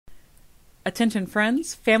Attention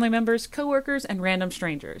friends, family members, coworkers, and random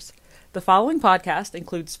strangers. The following podcast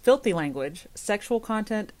includes filthy language, sexual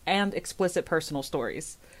content, and explicit personal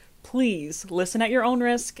stories. Please listen at your own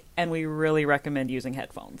risk, and we really recommend using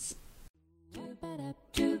headphones.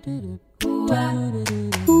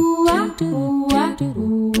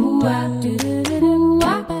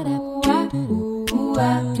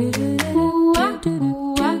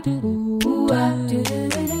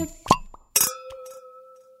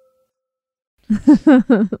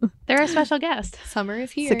 They're our special guest. Summer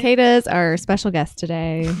is here. Cicadas are our special guest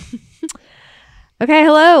today. Okay,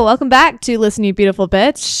 hello. Welcome back to Listen You Beautiful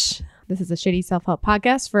Bitch. This is a shitty self-help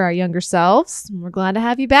podcast for our younger selves. We're glad to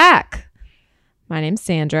have you back. My name's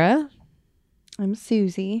Sandra. I'm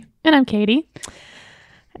Susie. And I'm Katie.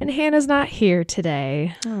 And Hannah's not here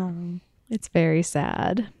today. Oh, It's very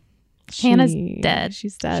sad. Hannah's dead.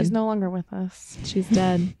 She's dead. she's no longer with us. She's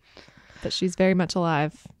dead. But she's very much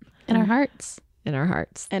alive In our hearts. in our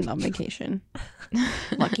hearts. And on vacation.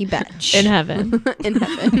 Lucky bitch. In heaven. In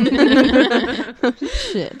heaven.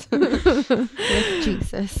 Shit. With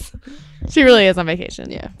Jesus. She really is on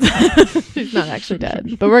vacation. Yeah. She's not actually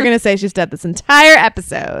dead. But we're going to say she's dead this entire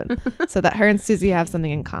episode so that her and Susie have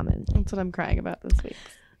something in common. That's what I'm crying about this week.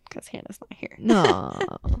 Because Hannah's not here. No.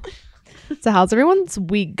 So how's everyone's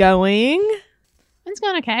week going? It's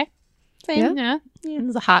going okay. Same. Yeah. It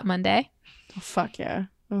was a hot Monday. Oh, fuck yeah.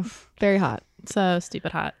 Oof. Very hot. So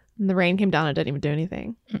stupid hot. And the rain came down and didn't even do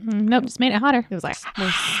anything. Nope, just made it hotter. It was like,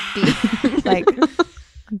 More steam. like,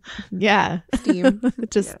 yeah, Steam.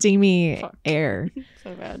 just Yeah. steamy Fuck. air.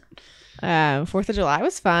 So bad. 4th of July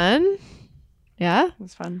was fun. Yeah. It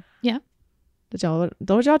was fun. What did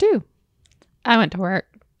y'all do? I went to work.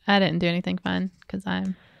 I didn't do anything fun because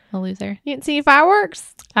I'm a loser. You didn't see any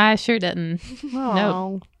fireworks? I sure didn't.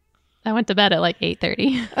 Oh. I went to bed at like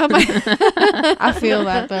 8:30. Oh my. I feel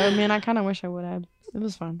that though. Man, I kind of wish I would have. It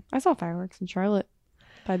was fun. I saw fireworks in Charlotte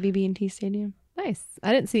by BB&T Stadium. Nice.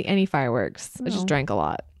 I didn't see any fireworks. I No. just drank a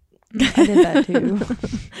lot. I did that too.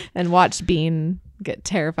 And watched Bean get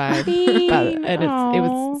terrified. Bean. About it. And it Aw.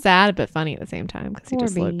 was sad but funny at the same time because he Poor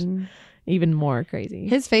just looked Bean. even more crazy.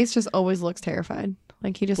 His face just always looks terrified.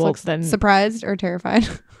 Like he just Well, looks then- surprised or terrified.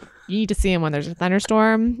 You need to see him when there's a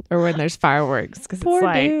thunderstorm or when there's fireworks because it's Poor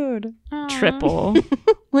like dude. triple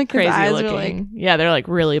Like his crazy eyes looking. are like, Yeah, they're like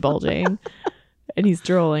really bulging. And he's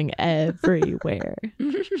drooling everywhere.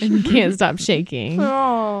 And he can't stop shaking.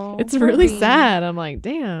 oh, It's poor really Bean. sad. I'm like,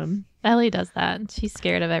 damn. Ellie does that. She's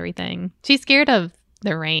scared of everything. She's scared of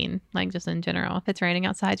the rain, like just in general. If it's raining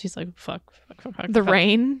outside, she's like, fuck. The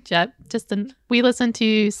rain. Yep. We listen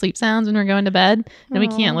to sleep sounds when we're going to bed, and we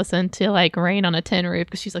can't Aw. listen to like rain on a tin roof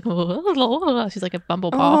because she's like, she's like a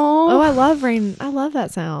bumblepaw. Oh, Oh, I love rain. I love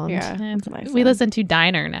that sound. yeah. And That's a nice we sound. listen to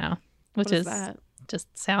diner now, which What is that? just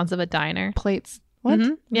sounds of a diner. Plates. What?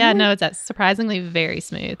 Mhm. Yeah, Really? no, it's that surprisingly very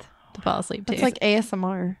smooth to fall asleep to. It's like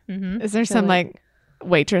ASMR. Mhm. Is there feel some like- like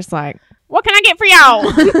waitress like, what can I get for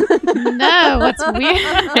y'all? No, what's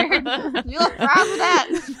weird? You look proud of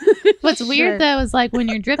that. What's Sure. weird though is like when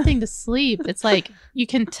you're drifting to sleep, it's like you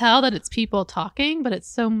can tell that it's people talking, but it's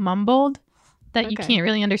so mumbled that you Okay. can't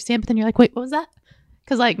really understand. But then you're like, wait, what was that?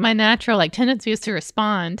 Because like my natural like tendency is to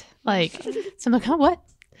respond. Like, so I'm like, oh, what?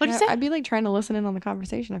 What'd you say? I'd be like trying to listen in on the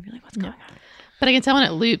conversation. I'd be like, what's Yeah. going on? But I can tell when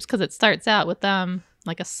it loops because it starts out with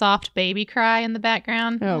like a soft baby cry in the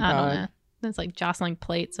background. Oh, I don't God. know. It's like jostling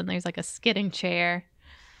plates and there's like a skidding chair.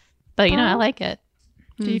 But you know, I like it.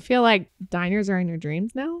 Do you feel like diners are in your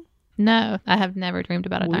dreams now? No, I have never dreamed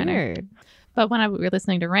about a diner. Weird. But when I were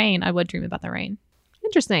listening to rain, I would dream about the rain.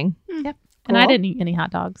 Interesting. And I Cool. didn't eat any hot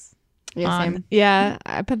dogs. Yeah, same. Yeah,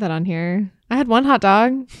 I put that on here. I had one hot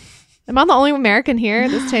dog. Am I the only American here at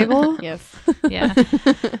this table? Yes. Yeah.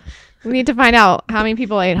 We need to find out how many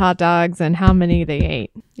people ate hot dogs and how many they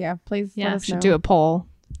ate. Yeah, please Yeah. let us Should know. do a poll.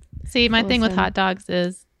 See, my thing with Listen. hot dogs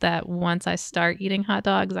is that once I start eating hot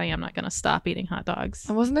dogs, I am not going to stop eating hot dogs.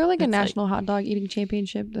 And wasn't there like a It's like- national hot dog eating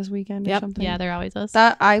championship this weekend or Yep. something? Yeah, there always is.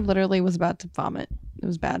 That I literally was about to vomit. It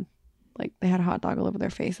was bad. Like they had a hot dog all over their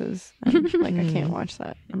faces. And, like I can't watch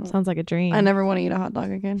that. Sounds like a dream. I never want to eat a hot dog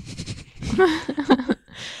again.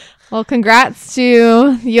 Well, congrats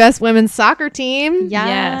to the U.S. women's soccer team.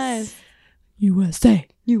 Yes. USA.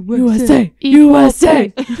 USA.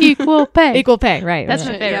 USA. Equal pay. Equal pay. Right. That's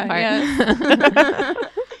right. my favorite Yeah, part.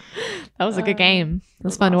 That was a good game. It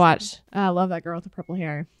was fun to watch. I love that girl with the purple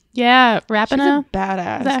hair. Yeah, She's a Rapinoe.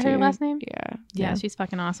 badass. Is that her dude. last name? Yeah. Yeah, she's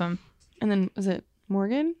fucking awesome. And then was it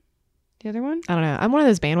Morgan? The other one? I don't know. I'm one of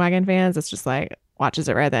those bandwagon fans. It's just like, watches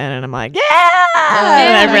it right then, and I'm like, yeah.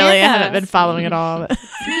 And I really yes. haven't been following it all. But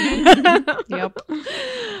Yep.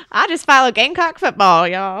 I just follow Gamecock football,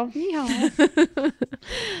 y'all. Yeehaw.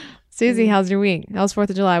 Susie, how's your week? How was 4th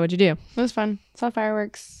of July? What'd you do? It was fun. Saw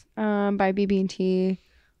fireworks by BB&T.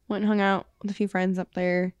 Went and hung out with a few friends up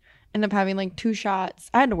there. Ended up having like 2 shots.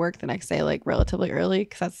 I had to work the next day like relatively early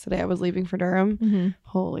because that's the day I was leaving for Durham. Mm-hmm.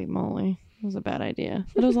 Holy moly. It was a bad idea.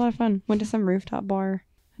 But it was a lot of fun. Went to some rooftop bar.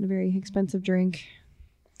 Had a very expensive drink.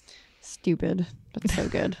 Stupid, but so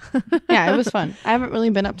good. Yeah, it was fun. I haven't really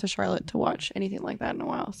been up to Charlotte to watch anything like that in a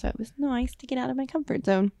while. So it was nice to get out of my comfort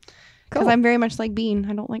zone. Because I'm very much like Bean.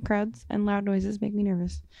 I don't like crowds and loud noises make me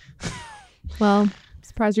nervous. Well,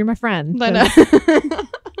 surprised you're my friend. But 'cause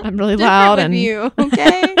I'm really loud and you.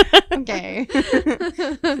 Okay. Okay.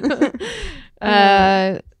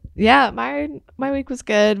 yeah, my week was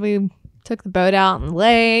good. We took the boat out on the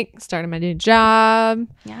lake, started my new job,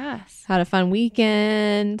 Yes. had a fun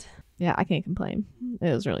weekend. Yeah, I can't complain.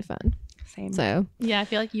 It was really fun. Same. So Yeah, I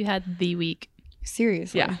feel like you had the week.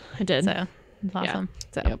 Seriously. yeah, I did. So it's awesome.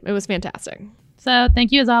 So it was fantastic. So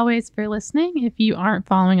thank you as always for listening. If you aren't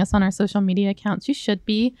following us on our social media accounts, you should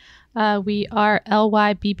be. We are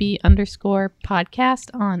LYBB_podcast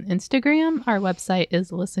on Instagram. Our website is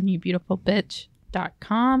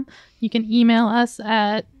listenyoubbeautifulbitch.com. You can email us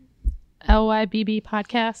at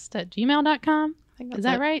lybbpodcast@gmail.com. Is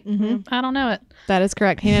that right? Mm-hmm. I don't know it. That is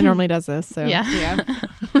correct. Hannah normally does this. So Yeah.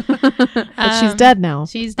 but she's dead now.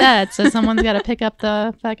 She's dead, so someone's got to pick up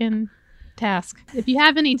the fucking task. If you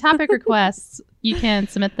have any topic requests, you can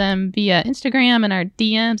submit them via Instagram and our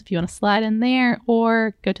DMs if you want to slide in there,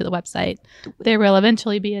 or go to the website. There will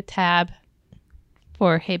eventually be a tab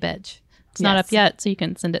for Hey Bitch. It's not Yes. up yet, so you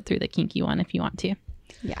can send it through the kinky one if you want to.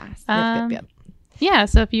 Yes. Yep. Yeah,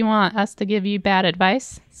 so if you want us to give you bad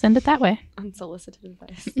advice, send it that way. Unsolicited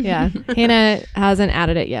advice. Yeah. Hannah hasn't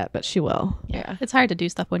added it yet, but she will. Yeah. It's hard to do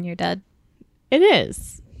stuff when you're dead. It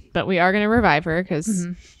is. But we are going to revive her because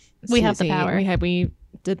Mhm. We have the power. We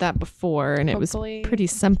did that before, and Hopefully- it was pretty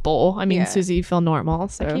simple. I mean, Yeah. Susie, you feel normal.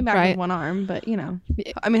 So, I came back right? with one arm, but you know,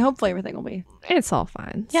 I mean, hopefully everything will be It's all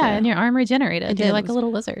fine. Yeah, So. and your arm regenerated. It You're did. like It a was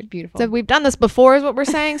little lizard. beautiful. So we've done this before, is what we're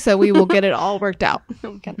saying. So we will get it all worked out,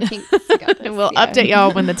 Got the kinks. Got this, and we'll yeah. update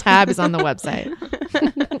y'all when the tab is on the website.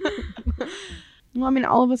 Well, I mean,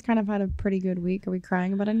 all of us kind of had a pretty good week. Are we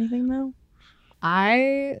crying about anything though?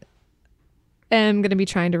 I am going to be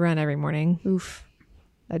trying to run every morning. Oof.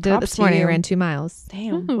 I did it Props this to morning. I you. ran 2 miles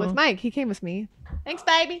Damn. Ooh. with Mike. He came with me. Thanks,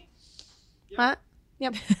 baby. What?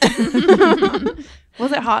 Yep.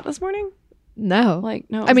 Was it hot this morning? No, Like,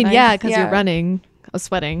 no. it I was mean, nice. yeah, because you're running. I was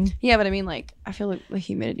sweating. Yeah, but I mean, like, I feel like the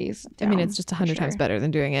humidity's I mean, down it's just for 100 times sure. better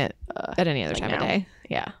than doing it at any other like time of now. day.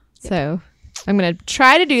 Yeah. So I'm going to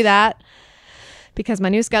try to do that because my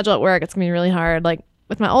new schedule at work, it's going to be really hard. Like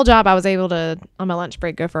with my old job, I was able to, on my lunch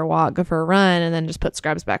break, go for a walk, go for a run, and then just put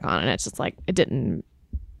scrubs back on. And it's just like, it didn't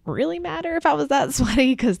really matter if I was that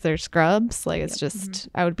sweaty because they're scrubs. Like it's just,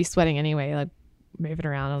 I would be sweating anyway, like moving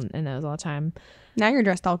around in those all the time. Now you're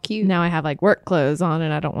dressed all cute. Now I have like work clothes on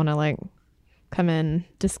and I don't want to like come in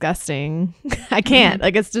disgusting. I can't.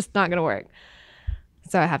 Like it's just not going to work.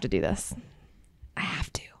 So I have to do this. I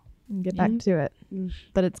have to get back to it.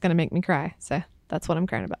 But it's going to make me cry. So that's what I'm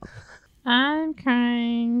crying about. I'm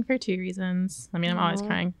crying for 2 reasons. I mean, I'm always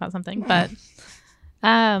crying about something, but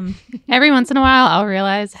every once in a while I'll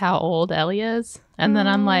realize how old Ellie is, and then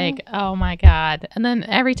I'm like, oh my god. And then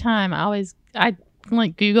every time I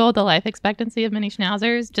like Google the life expectancy of mini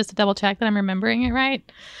schnauzers just to double check that I'm remembering it right,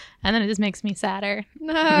 and then it just makes me sadder.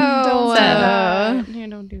 No. Don't say Uh, that. Yeah,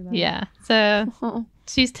 don't do that. Yeah, so Oh.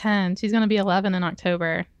 she's 10. She's gonna be 11 in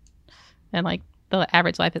October, and like the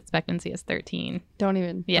average life expectancy is 13. Don't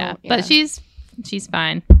even. Yeah, don't- but she's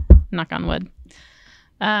fine. Knock on wood.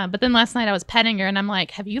 But then last night I was petting her and I'm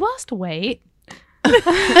like, "Have you lost weight?" she's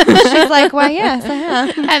like, why, yes, I have.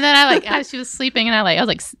 And then I as she was sleeping, and I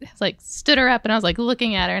was like stood her up and I was like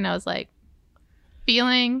looking at her and I was like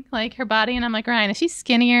feeling like her body, and I'm like, Ryan, is she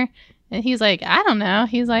skinnier? And he's like, I don't know.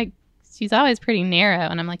 He's like, she's always pretty narrow,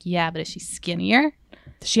 and I'm like, yeah, but is she skinnier?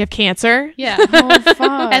 Does she have cancer? Yeah. Oh,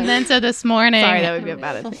 fuck. And then so this morning, Sorry, that would be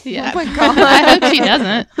about it. yeah. Oh my God. I hope she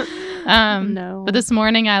doesn't. No. But this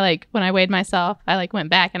morning when I weighed myself, I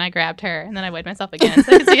went back and I grabbed her, and then I weighed myself again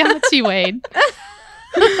so I could see how much she weighed.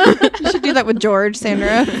 You should do that with George,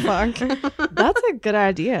 Sandra. Fuck. That's a good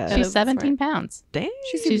idea. She's 17 pounds. Dang.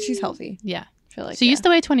 She's healthy. Yeah. I feel like She used to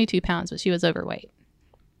weigh 22 pounds, but she was overweight.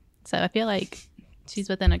 So I feel like she's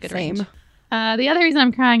within a good Same. range. The other reason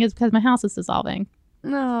I'm crying is because my house is dissolving.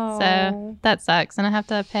 No. So that sucks. And I have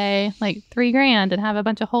to pay like $3,000 and have a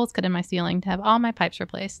bunch of holes cut in my ceiling to have all my pipes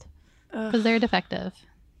replaced. because they're defective.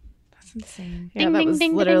 That's insane. Yeah, Ding, that ding, was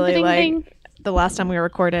ding, literally ding, like ding. the last time we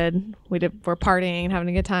recorded. We're partying and having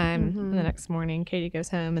a good time. Mhm. And the next morning, Katie goes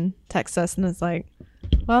home and texts us and is like,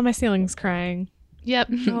 "Well, my ceiling's crying." Yep.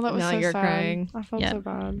 Oh, that was Now so you're sad. crying. I felt Yep. so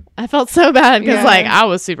bad. I felt so bad because Yeah. like I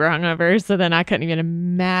was super hungover, so then I couldn't even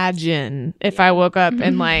imagine if I woke up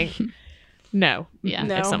and like, no, Yeah.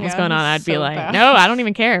 No, if something was yeah, going on, I'd be so like, bad. no, I don't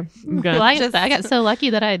even care. I'm gonna Well, I got so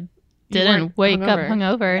lucky that I didn't weren't wake up hungover.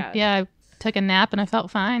 hungover. Yeah. Yeah, I took a nap and I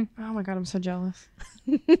felt fine. Oh my god, I'm so jealous.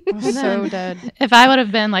 I was so dead. If I would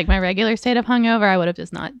have been like my regular state of hungover, I would have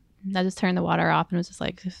just not. I just turned the water off and was just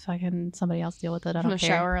like, fucking somebody else deal with it. I In don't the care.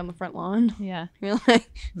 shower on the front lawn. Yeah. You're like,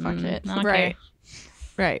 fuck Mm, it. I don't Right.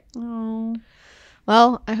 Right. Oh.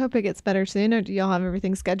 Well, I hope it gets better soon. Or do y'all have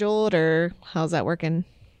everything scheduled, or how's that working?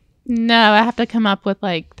 No, I have to come up with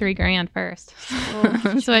like $3,000 first,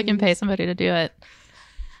 Oh, so I can pay somebody to do it.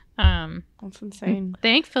 That's insane.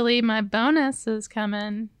 Thankfully, my bonus is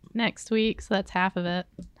coming next week, so that's half of it.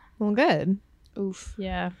 Well, good. Oof.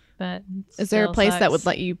 Yeah, but Is there a still place that would sucks.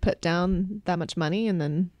 let you put down that much money and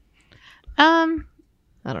then I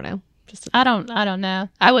I don't know, just don't know.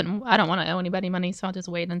 I don't want to owe anybody money, so I'll just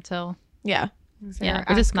wait until. yeah, Yeah,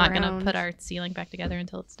 we're just not gonna put our ceiling back together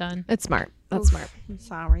until it's done. it's smart. That's smart. I'm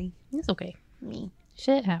sorry. It's okay. Me.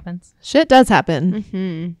 Shit happens. Shit does happen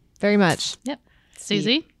Mm-hmm. very much.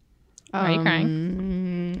 Susie, are you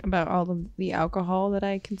crying? About all the alcohol that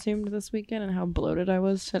I consumed this weekend and how bloated I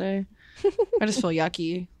was today. I just feel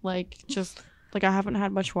yucky. Like I haven't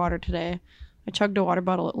had much water today. I chugged a water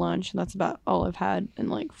bottle at lunch, and that's about all I've had in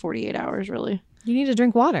like 48 hours, really. You need to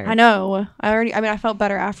drink water. I know. I felt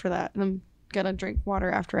better after that. And I'm gonna drink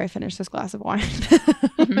water after I finish this glass of wine.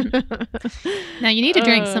 Now you need to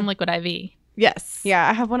drink some liquid IV. Yes. Yeah,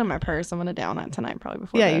 I have one in my purse. I'm gonna down that tonight, probably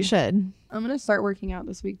before Yeah, bed. you should. I'm gonna start working out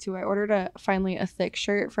this week too. I ordered finally a thick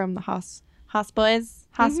shirt from the Houseboys.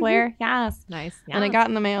 Housewear. Yes. Nice. And I got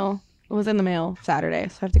in the mail. It was in the mail Saturday,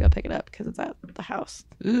 so I have to go pick it up because it's at the house.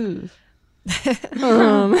 Ooh.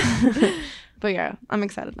 But yeah, I'm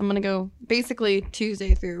excited. I'm gonna go basically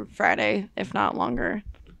Tuesday through Friday, if not longer.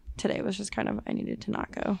 Today was just kind of I needed to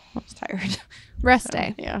not go. I was tired. rest So,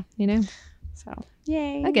 day. Yeah. You know, So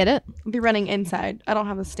yay. I get it. I'll be running inside. I don't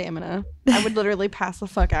have the stamina. I would literally pass the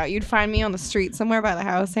fuck out. You'd find me on the street somewhere by the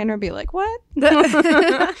house. Sandra would be like, "What?"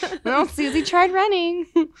 Well, Susie tried running.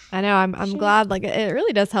 I know. I'm glad. Like it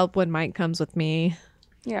really does help when Mike comes with me.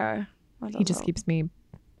 Yeah. He just keeps me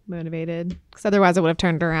motivated. Because otherwise, I would have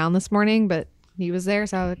turned around this morning. But he was there,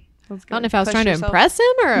 so I don't know if I was trying to impress him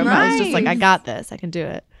or if I was just like, I got this. I can do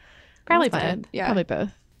it. Probably That's fine. both. Yeah. Probably both.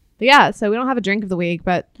 But yeah, so we don't have a drink of the week,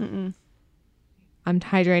 but Mm-mm. I'm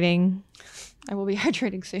hydrating. I will be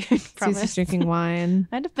hydrating soon. Susie's Promise. drinking wine.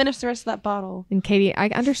 I had to finish the rest of that bottle. And Katie, I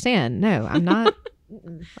understand. No, I'm not.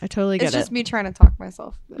 I totally get It's just it. me trying to talk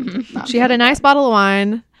myself. Not She had a feeling nice bad. bottle of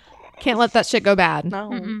wine. Can't let that shit go bad. No.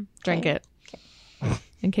 Mm-mm. Drink Okay. it.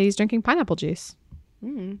 And Katie's drinking pineapple juice.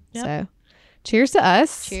 Mm. Yep. So cheers to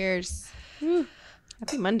us. Cheers. Woo.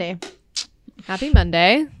 Happy Monday. Happy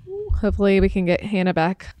Monday. Hopefully we can get Hannah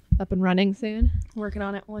back up and running soon. Working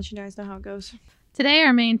on it. I'll let you guys know how it goes. Today,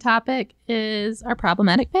 our main topic is our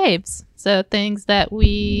problematic faves. So, things that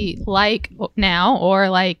we like now or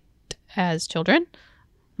liked as children.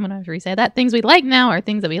 I'm going to re-say that. Things we like now or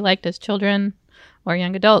things that we liked as children or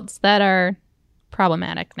young adults that are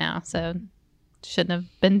problematic now. So, shouldn't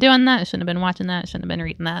have been doing that. Shouldn't have been watching that. Shouldn't have been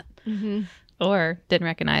reading that. Mm-hmm. Or didn't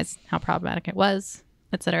recognize how problematic it was,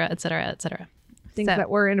 etc., etc., etc. Things So- that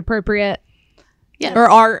were inappropriate Yes.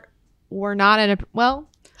 or were not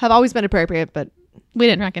have always been appropriate, but We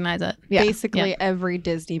didn't recognize it. yeah. Basically every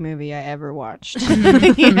Disney movie I ever watched.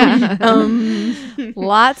 Yeah. um,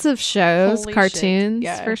 Lots of shows, Holy shit. cartoons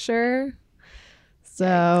Yeah. for sure.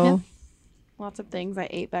 So lots of things I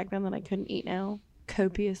ate back then that I couldn't eat now.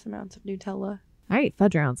 Copious amounts of Nutella. I eat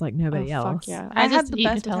fudge rounds like nobody Oh, else. fuck yeah. I I had just the eat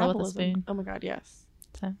best Nutella with a metabolism. spoon. Oh my god, yes.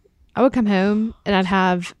 I would come home and I'd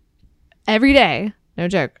have every day, no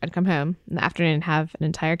joke, I'd come home in the afternoon and have an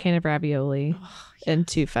entire can of ravioli and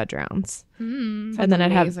 2 fudge rounds. Mm. Sounds And then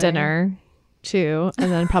I'd have amazing. dinner too,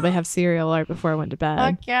 and then probably have cereal right before I went to bed.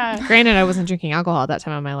 Fuck yeah. Granted, I wasn't drinking alcohol at that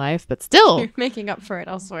time of my life, but still, You're making up for it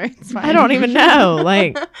elsewhere. It's fine. I don't even know.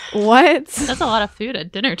 Like, what? That's a lot of food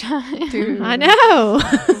at dinner time. Dude. I know.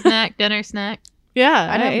 Snack, dinner, snack. Yeah,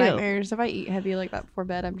 I'd have I ate. nightmares. If I eat heavy like that before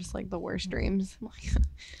bed, I'm just like the worst dreams. I'm like,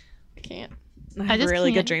 I can't. I I have just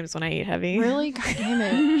really can't- good dreams when I eat heavy. Really? God damn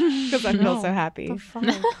it. Because I feel No. so happy. The fuck?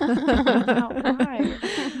 Why?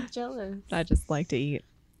 I'm jealous. I just like to eat.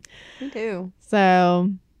 Me too. So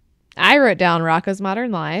I wrote down Rocco's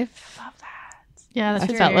Modern Life. Love that. Yeah, I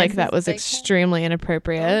that's felt like Mysterious that as was they come. extremely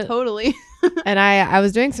inappropriate. Totally. And I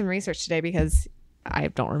was doing some research today because I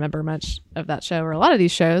don't remember much of that show or a lot of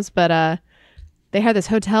these shows, but they had this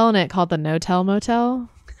hotel in it called the No-Tell Motel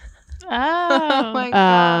Oh, my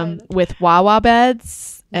god. with Wawa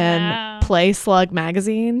beds and Wow. Play Slug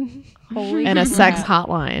magazine Holy and a sex crap.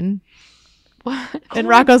 hotline what? in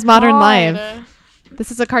Rocco's Modern God. Life.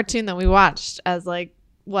 This is a cartoon that we watched as like,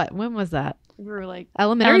 when was that? We were like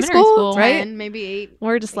Elementary, Elementary school. right? 10, maybe 8.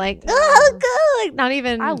 We're just like, Yeah. oh, good. Like, not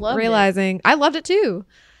even I loved it. realizing. I loved it too.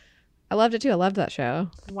 I loved that show.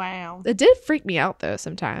 Wow. It did freak me out though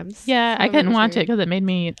sometimes. Yeah, I Some of it couldn't was watch it weird. because it made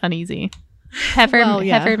me uneasy. Heifer, Well,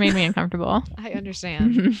 yeah. Heifer made me uncomfortable. I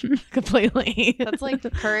understand completely. That's like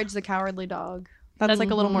Courage the Cowardly Dog. That's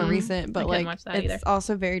like a little more Mhm. recent, but I couldn't like watch that it's either.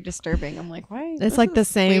 also very disturbing. I'm like, why? It's this like the is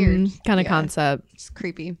same weird. kind of Yeah. concept. It's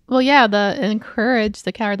creepy. Well, yeah, in Courage,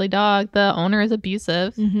 the Cowardly Dog, the owner is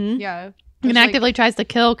abusive Mm-hmm. Yeah. and There's, like- actively tries to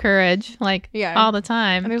kill Courage, like Yeah. all the And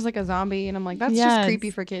time. there's like a zombie, and I'm like, that's Yes. just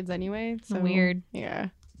creepy for kids anyway. So Weird. Yeah.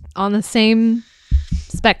 On the same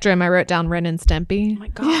spectrum, I wrote down Ren and Stimpy. Oh my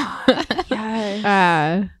god.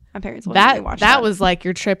 yeah. My parents would let me watch that was like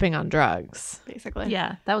you're tripping on drugs. basically.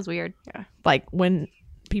 Yeah, that was weird. Like when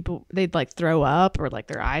people they'd like throw up or like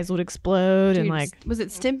their eyes would explode and Dude, like was it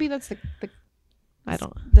Stimpy? That's the I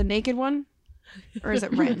don't the naked one, or is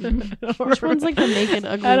it Ren? Which one's like the naked,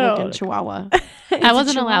 ugly I don't- looking Chihuahua? I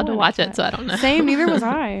wasn't allowed to Chihuahua watch cat. it, so I don't know. Same. Neither was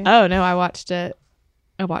I. Oh no, I watched it.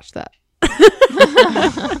 I watched that.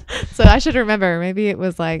 So I should remember. Maybe it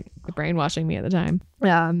was like brainwashing me at the time.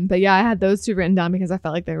 But yeah, I had those two written down because I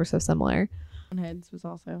felt like they were so similar. Heads was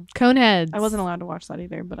also. Coneheads. I wasn't allowed to watch that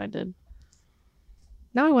either, but I did.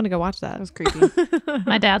 Now I want to go watch That that. was creepy.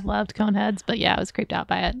 My dad loved Coneheads, but yeah, I was creeped out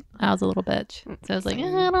by it. I was a little bitch. So I was like,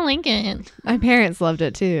 Same. I don't like it. My parents loved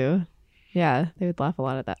it too. Yeah, they would laugh a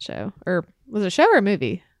lot at that show. Or was it a show or a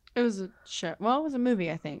movie? It was a show. Well, it was a movie,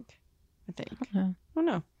 I think. know. Oh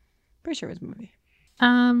no. Pretty sure it was a movie.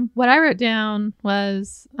 What I wrote down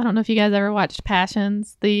was, I don't know if you guys ever watched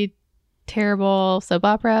Passions, the terrible soap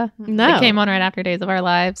opera. No, It came on right after Days of Our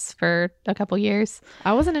Lives for a couple years.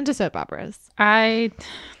 I wasn't into soap operas. There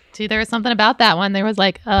was something about that one. There was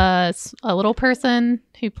like a little person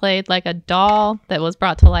who played like a doll that was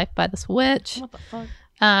brought to life by this witch. What the fuck?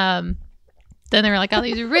 Then there were like all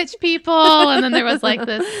these rich people, and then there was like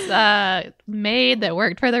this maid that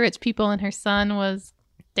worked for the rich people, and her son was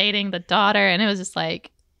dating the daughter, and it was just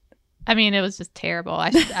like, I mean, it was just terrible.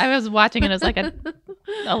 I was watching it as like a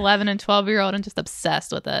 11 and 12-year-old and just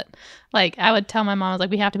obsessed with it. Like I would tell my mom, I was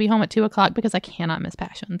like, we have to be home at 2:00 because I cannot miss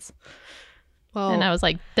Passions. Well, And I was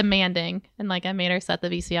like demanding, and like I made her set the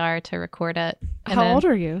VCR to record it. And how then old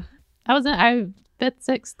are you? I was in 5th,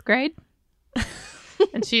 6th grade.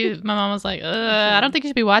 And my mom was like, I don't think you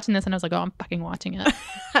should be watching this. And I was like, oh, I'm fucking watching it.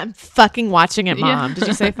 I'm fucking watching it, Yeah. Mom. Did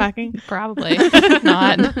you say fucking? Probably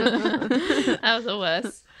not. I was a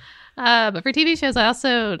wuss. But for TV shows, I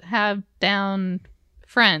also have down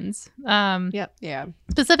Friends. Yeah.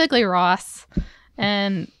 Specifically Ross.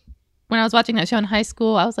 And when I was watching that show in high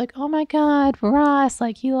school, I was like, oh my God, Ross,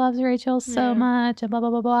 like he loves Rachel so Yeah. much and blah, blah,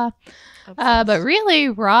 blah, blah. But really,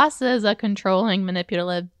 Ross is a controlling,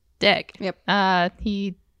 manipulative dick. Yep.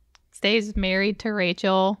 He stays married to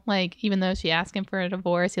Rachel, like even though she asked him for a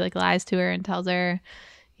divorce, he like lies to her and tells her.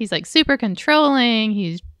 He's like super controlling.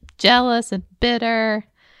 He's jealous and bitter.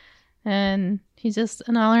 And he's just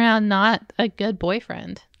an all around not a good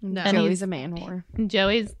boyfriend. No. And Joey's he's- a man whore. And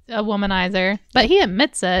Joey's a womanizer, but he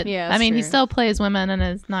admits it. Yeah, I that's mean, he true. still plays women and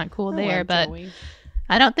is not cool I there, love but Joey.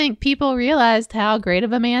 I don't think people realized how great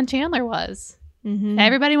of a man Chandler was. Mm-hmm.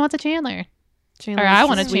 Everybody wants a Chandler. Or I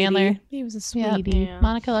want a Chandler. He was a Yeah. sweetie. Yeah,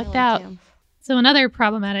 Monica I lucked liked out. him. So another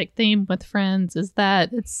problematic theme with Friends is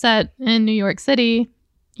that it's set in New York City.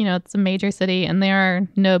 You know, it's a major city, and there are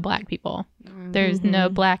no black people. There's no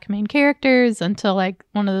black main characters until like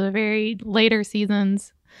one of the very later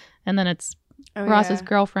seasons, and then it's Oh, Ross's yeah.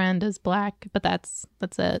 girlfriend is black, but that's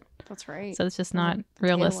it. That's right. So it's just not the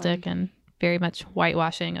tail realistic end. and very much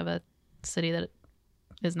whitewashing of a city that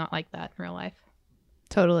is not like that in real life.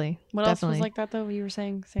 Totally. What Definitely. else was like that though? You were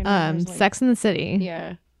saying Sandra was, like- Sex in the City.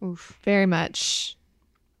 Yeah. Oof. Very much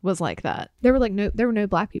was like that. There were no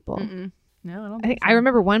black people. Mm-mm. No, I don't. I think so. I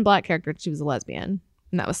remember one black character. She was a lesbian,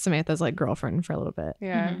 and that was Samantha's like girlfriend for a little bit.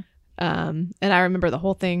 Yeah. Mhm. And I remember the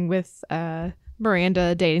whole thing with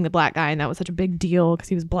Miranda dating the black guy, and that was such a big deal because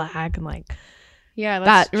he was black and like Yeah.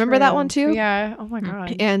 That's remember that true. one too? Yeah. Oh my Mm.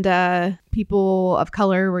 god. and people of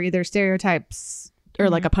color were either stereotypes or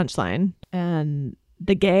like Mm-hmm. a punchline, and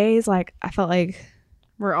the gays, like I felt like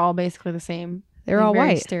We're all basically the same. they were all very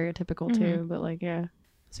white. stereotypical too, but like yeah.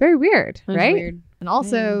 It's very weird, That's right? weird. And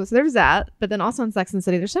also, so there's that, but then also in Sex and the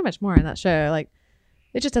City, there's so much more in that show. Like,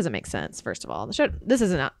 it just doesn't make sense. First of all, the show. This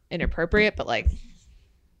is not inappropriate, but like,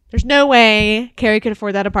 there's no way Carrie could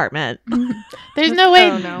afford that apartment. There's no way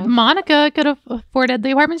Oh, no. Monica could have afforded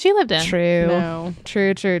the apartment she lived in. True. No.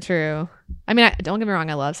 True. I mean, don't get me wrong.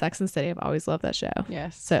 I love Sex and the City. I've always loved that show.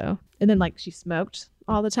 Yes. So, and then like she smoked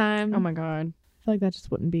all the time. Oh my god. I feel like that just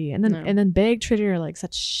wouldn't be. And then No. Big treated her like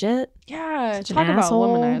such shit. Yeah. Such an Talk about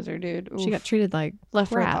asshole. womanizer, dude. She Oof. got treated like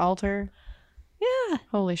left her at crap. the altar. Yeah,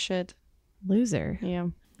 Holy shit. loser. Yeah.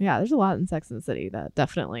 Yeah, there's a lot in Sex and the City that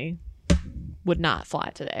definitely would not fly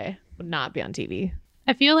today. Would not be on TV.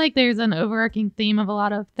 I feel like there's an overarching theme of a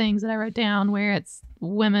lot of things that I wrote down where it's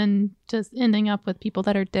women just ending up with people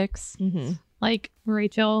that are dicks. Mm-hmm. Like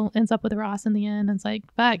Rachel ends up with Ross in the end, and it's like,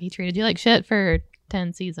 fuck, he treated you like shit for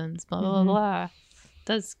 10 seasons. Blah blah Mhm. blah.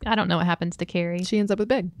 I don't know what happens to Carrie. She ends up with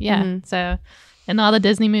Big. Yeah. Mhm. So in all the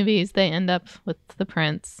Disney movies, they end up with the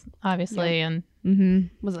prince, obviously, and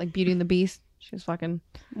Mm-hmm. Was it like Beauty and the Beast? She was fucking.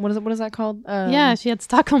 What is that called? yeah, she had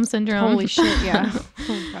Stockholm syndrome. Holy shit. Yeah.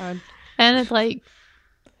 Oh god. And it's like,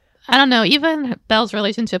 I don't know, even Belle's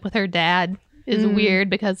relationship with her dad is Mm. weird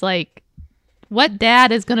because, like, what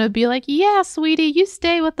dad is going to be like, yeah, sweetie, you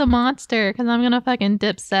stay with the monster because I'm going to fucking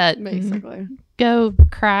dip set and Basically. go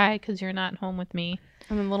cry because you're not home with me.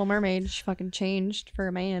 And then Little Mermaid, she fucking changed for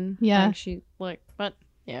a man. Yeah. Like she but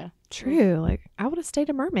yeah. True. Like I would have stayed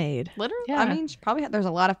a mermaid. Literally. Yeah. I mean, she probably had. There's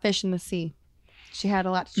a lot of fish in the sea. She had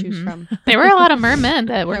a lot to choose Mhm. from. There were a lot of mermen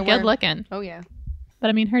that were There good were. looking. Oh yeah. But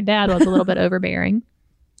I mean, her dad was a little bit overbearing.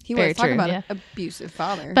 He Very was talking true. about Yeah. an abusive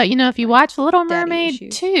father. But, you know, if you watch The Little Daddy Mermaid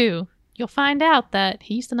issues. 2, you'll find out that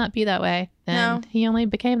he used to not be that way. And No. he only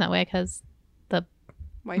became that way because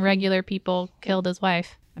Wifey. regular people killed his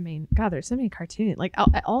wife. I mean, God, there's so many cartoons. Like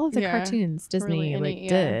all of the Yeah, cartoons Disney Really, like yeah.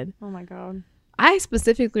 did. Oh my god. I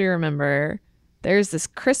specifically remember there's this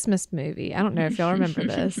Christmas movie. I don't know if y'all remember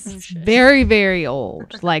this. Oh, It's shit. very, very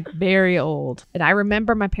old. Like very old. And I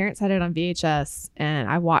remember my parents had it on VHS and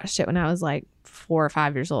I watched it when I was like 4 or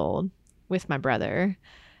 5 years old with my brother.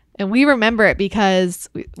 And we remember it because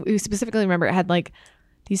we specifically remember it had like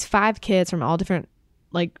these 5 kids from all different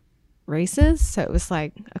like races. So it was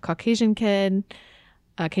like a Caucasian kid,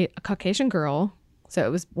 a Caucasian girl. So it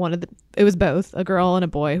was it was both a girl and a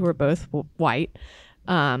boy who were both white.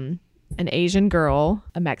 An Asian girl,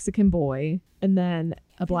 a Mexican boy, and then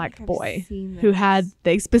a black boy who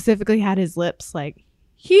they specifically had his lips like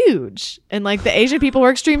huge. And like the Asian people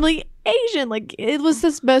were extremely Asian. Like it was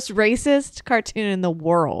this most racist cartoon in the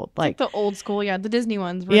world. Like the old school, the Disney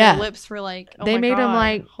ones where Yeah. their lips were like, oh they my made him God,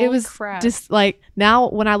 like holy it was crap. just like now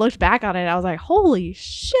when I looked back on it, I was like, holy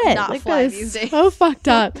shit! Not like fly that these is days. so fucked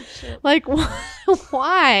up. Shit. Like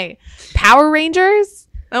why? Power Rangers?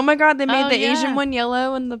 Oh my god, they made Oh, the yeah. Asian one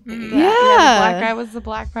yellow and the Yeah. the black guy was the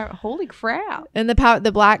black power. Holy crap. And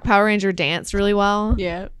the black Power Ranger danced really well.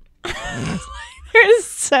 Yeah. There's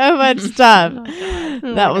so much stuff Oh, God.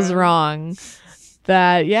 Oh that my was God. wrong.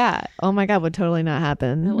 That oh my god, would totally not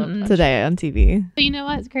happen I love that today on TV. But you know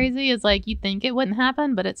what's crazy is like you think it wouldn't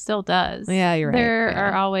happen, but it still does. Yeah, you're right. There Yeah.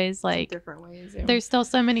 are always like Different ways. Yeah. there's still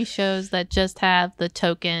so many shows that just have the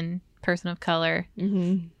token person of color,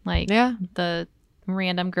 Mm-hmm. like Yeah, the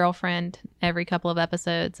random girlfriend every couple of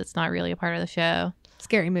episodes. It's not really a part of the show.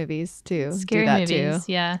 scary movies too. Scary do that movies,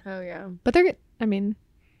 too. yeah. Oh yeah. But they're. I mean,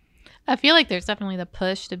 I feel like there's definitely the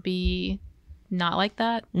push to be not like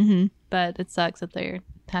that, mm-hmm. but it sucks that there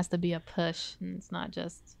has to be a push and it's not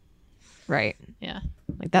just Right. yeah.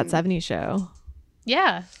 Like that 70s show.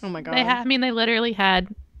 Yeah. Oh my god. They literally had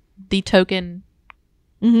the token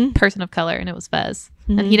Mm-hmm. person of color and it was Fez.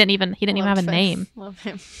 And he didn't even have a Love Fez. name. Love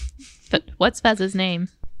him. But what's Fez's name?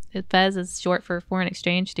 Fez is short for foreign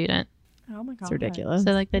exchange student. Oh my god. It's ridiculous.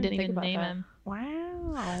 So like they I didn't didn't even think name about him.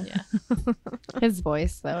 Wow. Yeah. His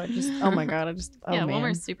voice though, it just oh my god, oh yeah, man.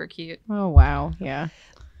 Wilmer's super cute. Oh wow. Yeah.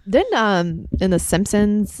 Then in the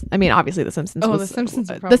Simpsons, I mean obviously the Simpsons Oh, was The Simpsons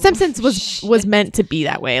are the probably- Simpsons was meant to be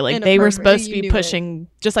that way. Like they were supposed to be pushing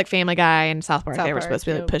just like Family Guy and South Park. They were supposed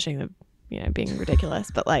to be like pushing the being ridiculous.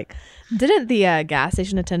 But like didn't the gas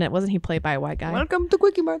station attendant, wasn't he played by a white guy? Welcome to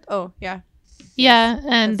Quickie Mart. Oh yeah. Yeah,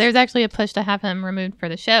 and there's actually a push to have him removed for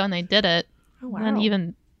the show, and they did it. Oh wow. And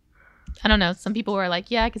even, I don't know, some people were like,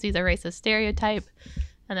 yeah, because he's a racist stereotype.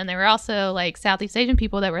 And then there were also like Southeast Asian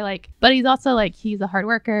people that were like, but he's also like, he's a hard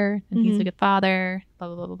worker and he's a good father, blah,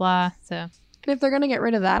 blah, blah, blah, blah. So And if they're gonna get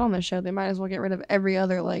rid of that on the show, they might as well get rid of every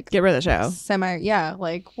other like Get rid of the show.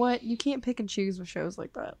 like what you can't pick and choose with shows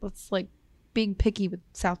like that. Let's like being picky with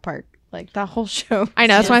South Park. Like that whole show. I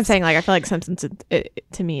know that's why I'm Yes. saying like I feel like Simpsons it,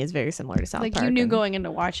 to me is very similar to South like Park. you knew and- going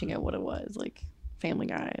into watching it what it was. Like Family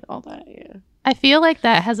Guy, all that. Yeah. I feel like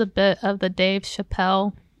that has a bit of the Dave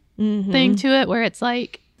Chappelle Mm-hmm. thing to it, where it's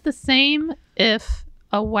like the same if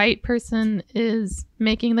a white person is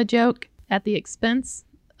making the joke at the expense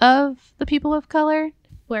of the people of color,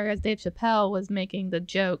 whereas Dave Chappelle was making the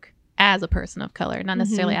joke as a person of color, not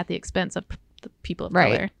necessarily at the expense of the people of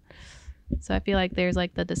Right. color. So I feel like there's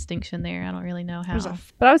like the distinction there. I don't really know how.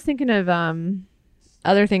 But I was thinking of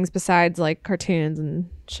other things besides like cartoons and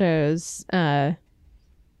shows.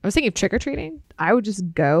 I was thinking of trick or treating. I would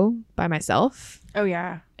just go by myself Oh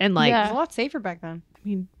yeah. and like, It Yeah. was a lot safer back then. I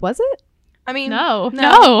mean, was it? I mean, No.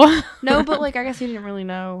 no, but like I guess you didn't really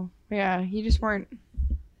know. Yeah, you just weren't.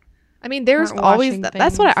 I mean, there's Weren't always watching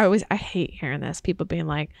that's what things. I hate hearing this. People being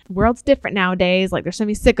like, the world's different nowadays. Like, there's so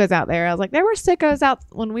many sickos out there. I was like, there were sickos out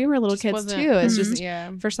when we were little Just kids wasn't- too. It's Mhm. just Yeah.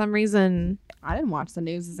 for some reason. I didn't watch the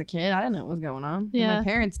news as a kid. I didn't know what was going on. Yeah. My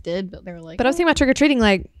parents did, but they were like, But I was thinking about trick or treating.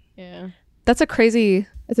 Like, yeah, that's a crazy.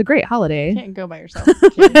 It's a great holiday. you can't go by yourself. as a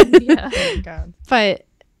kid. Yeah. Oh, God. But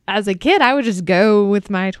as a kid, I would just go with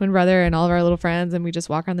my twin brother and all of our little friends, and we just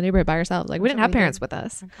walk around the neighborhood by ourselves. Like, we That's didn't what have we parents did. with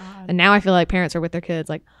us. Oh, my God. And now I feel like parents are with their kids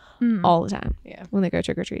like Hmm. all the time Yeah, when they go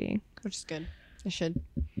trick or treating. which is good. It should.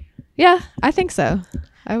 Yeah, I think so.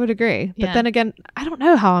 I would agree. But Yeah. then again, I don't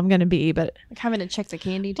know how I'm going to be, but Like having to check the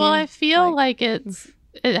candy too. Well, I feel Like- like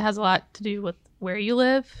it has a lot to do with where you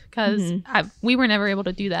live, because Mhm. we were never able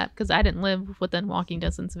to do that because I didn't live within walking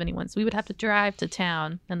distance of anyone. So we would have to drive to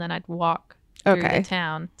town, and then I'd walk through Okay. the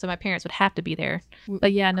town. So my parents would have to be there. W-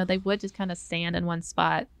 But yeah, no, they would just kind of stand in one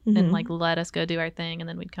spot Mhm. and like let us go do our thing, and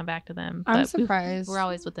then we'd come back to them. I'm But we- surprised. We're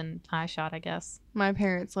always within eye shot, I guess. My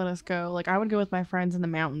parents let us go. Like I would go with my friends in the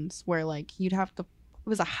mountains, where like you'd have to. It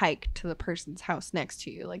was a hike to the person's house next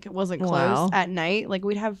to you. Like it wasn't close Wow. at night. Like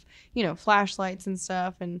we'd have flashlights and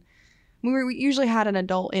stuff, and we usually had an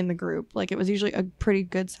adult in the group. Like it was usually a pretty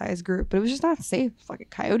good sized group, but it was just not safe. Fucking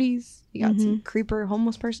coyotes. You got some creeper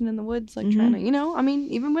homeless person in the woods, like trying to, I mean,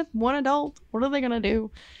 even with one adult, what are they gonna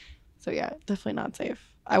do? So yeah, definitely not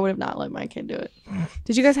safe. I would have not let my kid do it.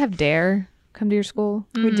 did you guys have Dare come to your school?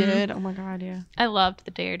 We Mhm. did. Oh my God, yeah. I loved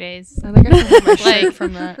the Dare Days I think I still have my shirt Like-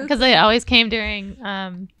 from that. because they always came during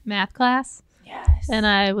math class, Yes. and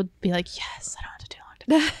I would be like, "Yes, I don't have to do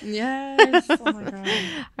long to." Yes. Oh my God.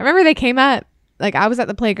 I remember they came up, like I was at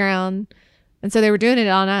the playground, and so they were doing it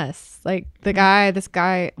on us. Like this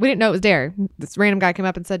guy, we didn't know it was Dare. This random guy came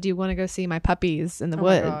up and said, "Do you want to go see my puppies in the Oh my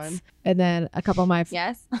woods?" God. And then a couple of my,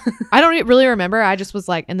 Yes. I don't really remember. I just was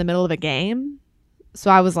like in the middle of a game. So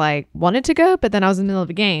I was like, wanted to go, but then I was in the middle of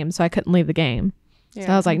a game, so I couldn't leave the game. So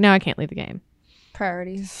I was like, no, I can't leave the game.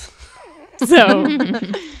 priorities. So,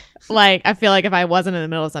 like, I feel like if I wasn't in the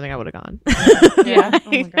middle of something, I would have gone. Yeah. Oh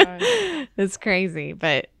my God. It's crazy.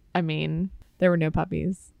 But, I mean, there were no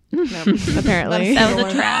puppies, Nope. apparently. That was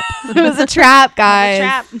a trap. It was a trap,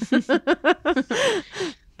 guys. Trap.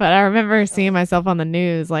 But I remember seeing myself on the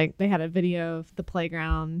news. Like, they had a video of the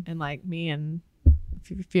playground, and, like, me and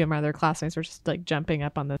a few of my other classmates were just, like, jumping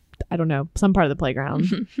up on the, I don't know, some part of the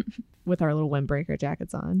playground with our little windbreaker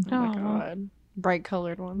jackets on. Oh my Aw. God. Bright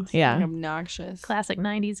colored ones. Yeah. Like obnoxious. Classic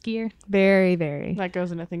 90s gear. Very, very. That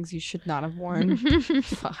goes into things you should not have worn.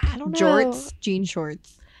 I don't know. Jorts, jean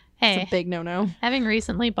shorts. It's Hey, a big no-no. having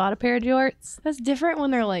recently bought a pair of jorts, That's different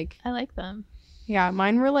when they're like, I like them. yeah,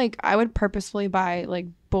 mine were like, I would purposefully buy like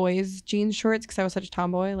boys jean shorts because I was such a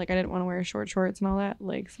tomboy. Like I didn't want to wear short shorts and all that.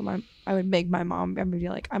 Like so I would make my mom, I would be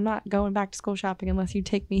like, I'm not going back to school shopping unless you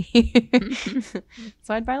take me.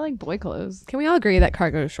 So I'd buy like boy clothes. Can we all agree that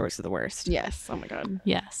cargo shorts are the worst? Yes. Oh my God.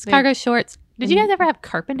 Yes. They- Cargo shorts. Did you guys ever have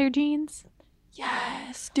carpenter jeans?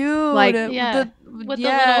 Yes, dude. Like- Yeah. With the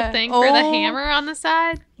little thing for the hammer on the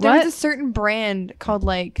side? There What? was a certain brand called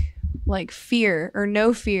like Fear or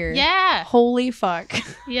No Fear. Yeah. Holy fuck.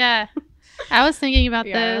 Yeah. I was thinking about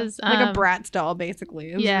Yeah. those. Like a Bratz doll,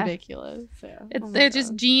 basically. It was yeah. ridiculous. Yeah. Oh my They're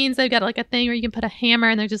just God. jeans. They've got like a thing where you can put a hammer,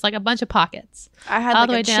 and they're just like a bunch of pockets. I had all like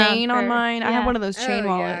the way a down chain on for- mine. I yeah. had one of those chain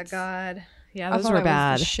wallets. God. Yeah, I those thought were I was the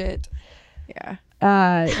bad. shit. Yeah.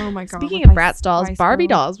 Oh my God. Speaking with of my Bratz dolls, Spice Barbie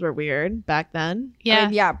Girl. dolls were weird back then. Yeah. I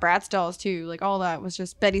mean, yeah, Bratz dolls too. Like all that was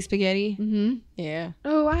just Betty Spaghetti. Mm-hmm. Yeah.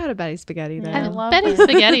 Oh, I had a Betty Spaghetti though. I love Betty her.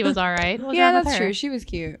 Spaghetti was all right. What was Yeah, wrong with that's her? true. She was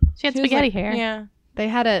cute. She had She was, spaghetti like- hair. Yeah. They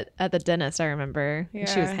had it at the dentist, I remember. And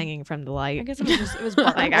she was Yeah. hanging from the I light. guess it was just, it was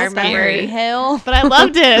Like, I remember Scary it. hell. But I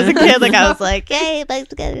loved it as a kid. Like I was like, "Yay, Betty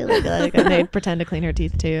Spaghetti!" Like, and they'd pretend to clean her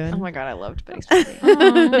teeth too. And Oh my God, I loved Betty Spaghetti.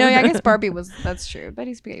 Oh. No, yeah, I guess Barbie was, that's true.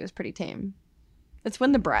 Betty Spaghetti was pretty tame. It's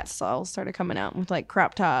when the Bratz dolls started coming out with like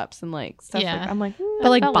crop tops and like stuff Yeah. like I'm like, but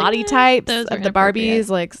like felt like body types those of were the inappropriate. Barbies,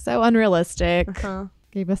 like so unrealistic. uh-huh.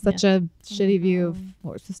 Gave us such a shitty view of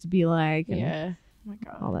what we're supposed to be like. And Yeah. Oh my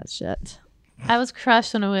God. all that shit. I was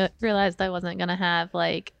crushed when I realized I wasn't gonna have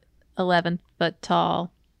like 11-foot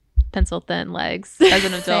tall, pencil thin legs as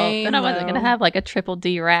an adult, Same, and I wasn't gonna though. have like a triple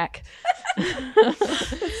D rack,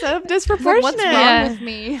 So disproportionate. What's wrong Yeah. with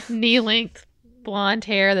me? knee length blonde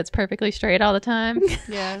hair that's perfectly straight all the time.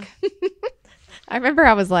 Yeah. I remember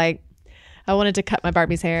I was like, I wanted to cut my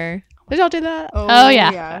Barbie's hair. Did y'all do that? Oh,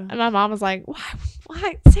 yeah. And my mom was like,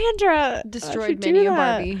 why, Sandra? Destroyed why'd you many do a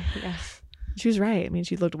that?" Barbie. Yeah. She was right. I mean,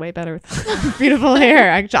 she looked way better with beautiful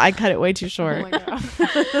hair. I cut it way too Oh short. my god.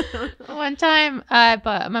 One time,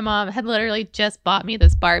 my mom had literally just bought me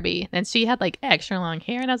this Barbie, and she had like extra long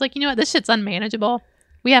hair, and I was like, you know what, this shit's unmanageable.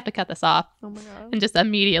 We have to cut this off. Oh my god. And just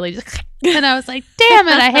immediately just and I was like, damn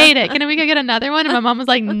it, I hate it. Can we go get another one? And my mom was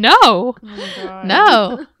like, no, Oh my god.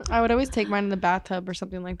 no. I would always take mine in the bathtub or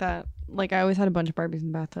something like that. Like I always had a bunch of Barbies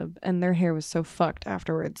in the bathtub, and their hair was so fucked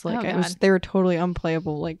afterwards. Like Oh, it was, God. they were totally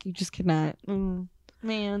unplayable. Like you just could not.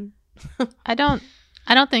 Man. I don't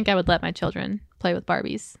think I would let my children play with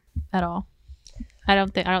Barbies at all. I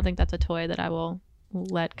don't think that's a toy that I will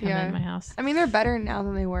let come Yeah. in my house. I mean, they're better now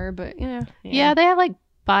than they were, but Yeah, they have like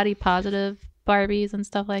body positive Barbies and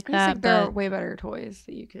stuff like I just that. think there are But way better toys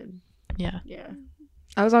that you could. yeah. Yeah.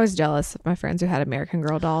 I was always jealous of my friends who had American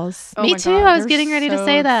Girl dolls. Me my too, God, I was they're getting ready to so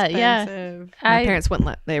say that, yeah. expensive. My parents wouldn't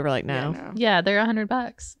let. They were like, no. Yeah, no. Yeah, they're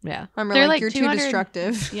 $100. Yeah. I'm They're like, like you're too 200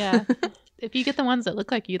 destructive. Yeah. If you get the ones that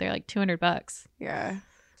look like you, they're like $200. Yeah.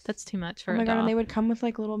 That's too much for Oh my a god, doll. and they would come with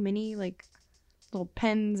like little mini like little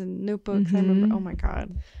pens and notebooks. I remember. Oh my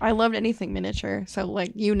god, I loved anything miniature. So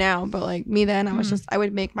like you now, but like me then, I was just I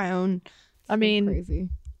would make my own. I mean, Crazy.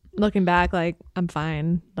 looking back, like I'm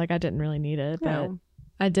fine. Like I didn't really need it, but No.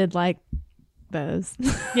 I did like those.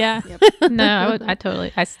 Yeah. Yep. No,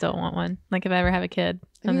 I still want one. Like if I ever have a kid,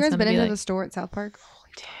 Have I'm you just guys gonna been be into like, the store at South Park?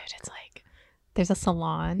 dude, it's like there's a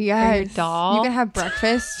salon for Yeah, your doll. You can have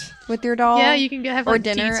breakfast with your doll. Yeah, you can go have or like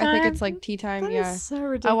dinner. tea I think time. it's like tea time. That Yeah. is so I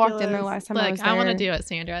ridiculous. walked in there last time I Look, was I there. want to do it,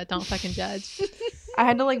 Sandra. Don't fucking judge. I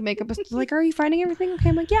had to like make up a like, are you finding everything okay?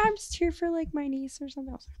 I'm like, yeah, I'm just here for like my niece or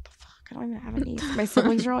something. I was like, what the fuck? I don't even have a niece. My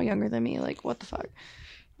siblings are all younger than me. Like, what the fuck?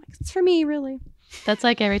 Like, it's for me, really. That's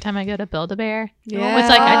like every time I go to Build-A-Bear, Yeah. which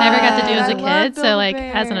like I never got to do as I a love kid. So like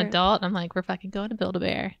as an Build-A-Bear. adult, I'm like, we're fucking going to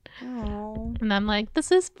Build-A-Bear, Oh. and I'm like,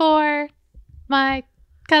 this is for my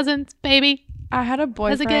cousin's baby. I had a As a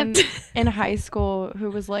boyfriend gift. in high school who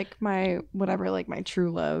was like my whatever, like my true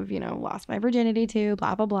love, you know, lost my virginity to,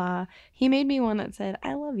 blah, blah, blah. He made me one that said,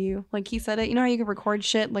 I love you. Like he said it. You know how you can record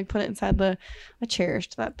shit, like put it inside I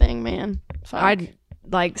cherished that thing, man. Fuck. I'd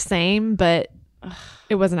like same, but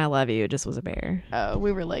it wasn't I love you. It just was a bear.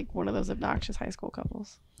 We were like one of those obnoxious high school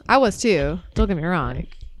couples. I was too. Don't get me wrong.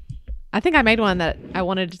 I think I made one that I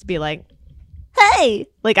wanted it to be like, hey,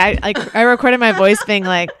 like I recorded my voice being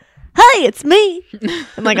like, hey, it's me,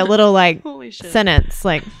 and like a little like Holy shit. sentence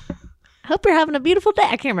like, hope you're having a beautiful day.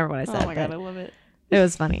 I can't remember what I said. Oh my God, I but love it. it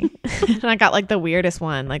was funny. And I got like the weirdest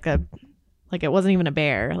one, like it wasn't even a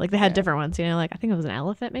bear. Like they had Yeah. different ones, you know, like I think it was an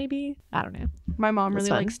elephant maybe. I don't know. My mom That's really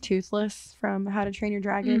fun. likes Toothless from How to Train Your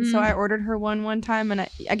Dragon. So I ordered her one time, and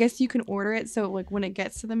I guess you can order it. So like when it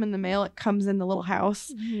gets to them in the mail, it comes in the little house.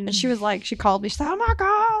 And she was like, she called me. She said, "Oh my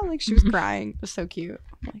god!" Like she was crying. It was so cute.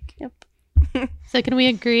 I'm like, yep. So can we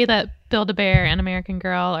agree that Build-A-Bear and American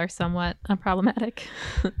Girl are somewhat unproblematic?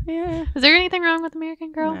 Yeah. Is there anything wrong with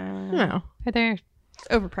American Girl? No, Are there It's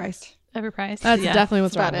overpriced. overpriced? that's yeah. definitely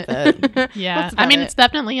what's wrong That's with about it. Yeah, That's I mean about it's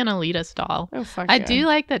definitely an elitist doll. Oh fuck. I yeah. do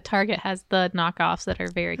like that Target has the knockoffs that are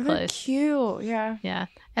very They're close. cute. Yeah. Yeah,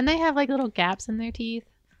 and they have like little gaps in their teeth.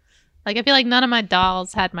 Like I feel like none of my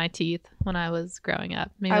dolls had my teeth when I was growing up.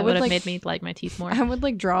 Maybe I it would, would have like- made me like my teeth more. I would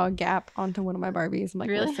like draw a gap onto one of my Barbies. I'm like,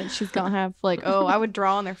 Really? listen, she's gonna have like, oh, I would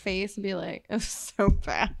draw on their face and be like, it was so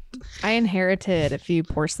bad. I inherited a few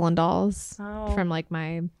porcelain dolls Oh. from like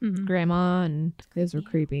my Mhm. grandma, and those were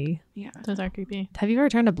creepy. Yeah. Those are creepy. Have you ever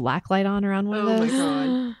turned a black light on around one of Oh my those?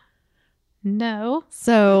 God. No.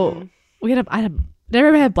 So I had did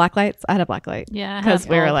everybody have black lights? I had a black light Yeah. I because have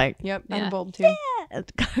we were all- like, Yep. And Yeah. a bulb too.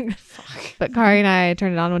 but Kari and I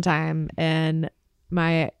turned it on one time, and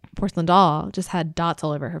my porcelain doll just had dots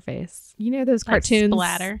all over her face. You know those Like cartoons,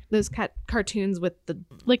 splatter. those cartoons with the.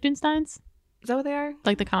 Liechtensteins, Is that what they are?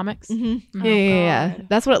 like the comics. Mm-hmm. Oh, yeah. God.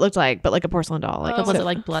 That's what it looked like, but like a porcelain doll. Like But was so- it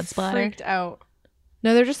like blood splatter? Freaked out.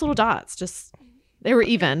 No, they're just little dots. Just they were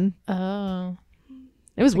even. Oh,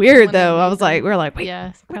 It was Like weird when they though. I made was like, them. we were like, wait. yeah,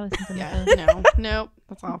 it's probably something. Yeah. Like that. No. Nope.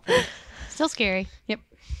 That's awful. Still scary. It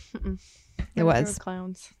Never was. drove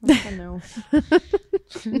clowns. I know.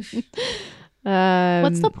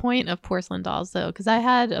 What's the point of porcelain dolls though? Because I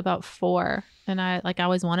had about 4, and I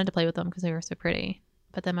always wanted to play with them because they were so pretty.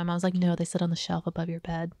 But then my mom was like, no, they sit on the shelf above your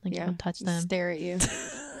bed. Like, Yeah. don't touch them. Stare at you.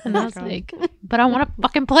 And I was God. like, but I want to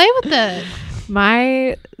fucking play with it.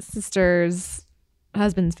 My sister's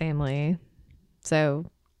husband's family, so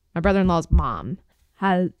my brother-in-law's mom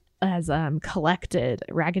has collected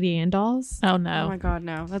Raggedy Ann dolls. Oh, Oh no. my God,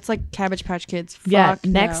 no. That's like Cabbage Patch Kids. Yeah, Fuck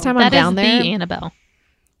next no. time I'm That is down there, the Annabelle.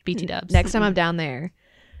 BT dubs. next time I'm down there,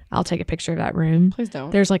 I'll take a picture of that room. Please don't.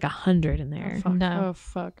 There's like 100 in there. Oh, fuck. No. Oh,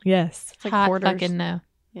 fuck. Yes. It's like Hot hoarders. fucking no.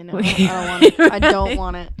 You know, I don't want it. I don't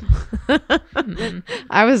want it. Mm-mm.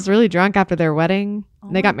 I was really drunk after their wedding. Oh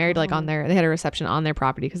They my got married like on God. they had a reception on their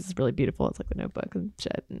property because it's really beautiful. It's like the Notebook and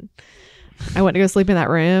shit. And I went to go sleep in that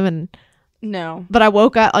room, No. but I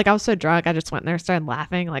woke up like I was so drunk. I just went in there, started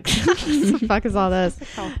laughing, like what the fuck is all this?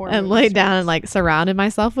 How horrible And laid this down was. and like surrounded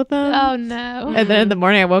myself with them. Oh, no. And then in the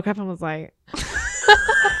morning I woke up and was like,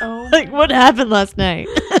 Oh, like what happened last night?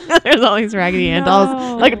 There's all these Raggedy Ann dolls.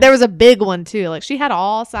 No. Like there was a big one too. Like she had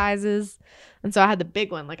all sizes, and so I had the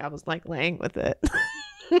big one. Like I was like laying with it.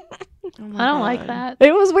 oh my I don't like God. that.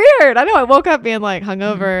 It was weird. I know. I woke up being like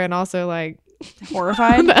hungover and also like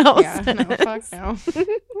Horrified? The house Yeah, no, fuck no.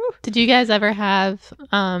 Did you guys ever have,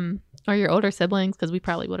 or your older siblings, because we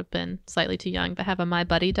probably would have been slightly too young, but have a My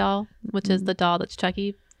Buddy doll, which is the doll that's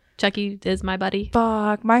Chucky. Chucky is my buddy.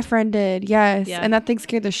 Fuck, my friend did, yes. Yeah. And that thing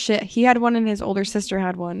scared the shit. He had one and his older sister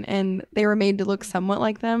had one, and they were made to look somewhat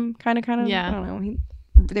like them, kind of. Yeah. I don't know.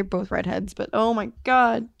 They're both redheads, but oh my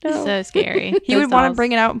God. No. So scary. He Those would want to dolls.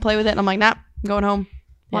 bring it out and play with it, and I'm like, nah, I'm going home.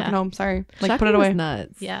 Walking Yeah. home, sorry. Like, Chucky put it was away.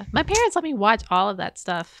 nuts. Yeah. My parents let me watch all of that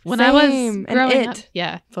stuff when I was Same. And growing It. up.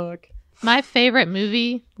 Yeah. Fuck. My favorite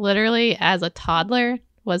movie, literally as a toddler,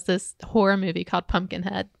 was this horror movie called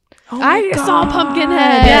Pumpkinhead. Oh I my saw God.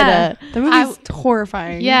 Pumpkinhead. Yeah. The movie's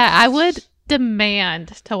horrifying. Yeah, I would demand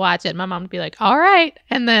to watch it. My mom would be like, all right.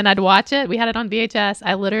 And then I'd watch it. We had it on VHS.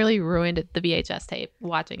 I literally ruined the VHS tape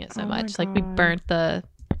watching it so Oh my much. Like, we God. burnt the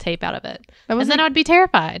tape out of it. That was And then like, I'd be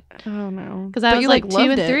terrified oh no. because I But was you, like 2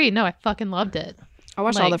 loved and it. 3. No, I fucking loved it. I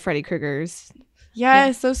watched all Like- the Freddy Kruegers,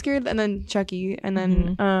 Yeah, so scared. And then Chucky, and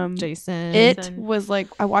then Jason. It Jason. was like,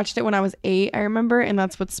 I watched it when I was 8, I remember, and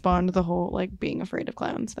that's what spawned the whole like being afraid of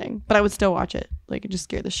clowns thing. But I would still watch it. Like, it just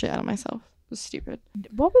scared the shit out of myself. It was stupid.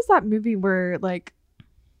 What was that movie where like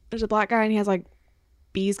there's a black guy and he has like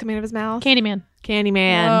bees coming out of his mouth? Candyman.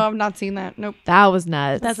 Candyman. Oh, I've not seen that. Nope. That was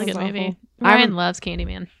nuts. That's a sounds good movie. awful. Ryan loves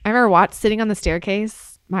Candyman. I remember sitting on the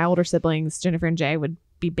staircase. My older siblings, Jennifer and Jay, would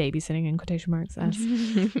be babysitting in quotation marks us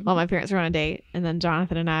while my parents were on a date. And then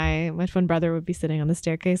Jonathan and I, my twin brother, would be sitting on the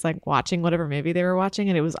staircase, like watching whatever movie they were watching.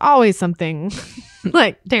 And it was always something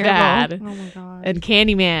like Terrible. bad. Oh my God. And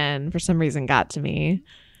Candyman, for some reason, got to me.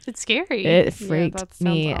 It's scary. It freaked that sounds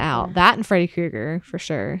me awful. out. That and Freddy Krueger, for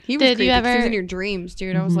sure. He was Did creepy you 'cause he was ever- in your dreams,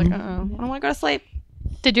 dude. I was like, I don't want to go to sleep.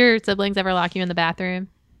 Did your siblings ever lock you in the bathroom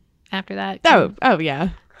after that? Oh yeah.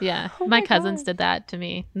 Yeah. Oh my my cousins God. did that to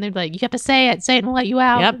me. And they'd be like, you have to say it and we'll let you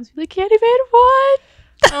out. Yep. And I'd be like, Candyman, what?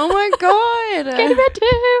 Oh my God. Candyman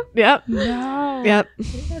 2. Yep. No. Yep.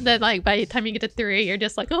 And then, like, by the time you get to 3, you're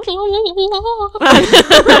just like, oh, la, la,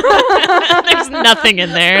 la. There's nothing in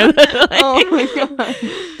there. Oh my God.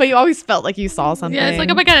 But you always felt like you saw something. Yeah, it's like,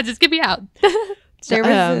 oh my God, just get me out. There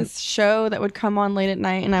was Um, this show that would come on late at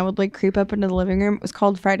night, and I would like creep up into the living room. It was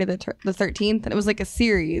called Friday the 13th, and it was like a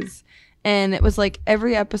series, and it was like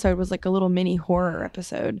every episode was like a little mini horror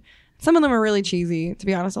episode. Some of them are really cheesy, to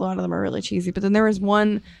be honest. A lot of them are really cheesy. But then there was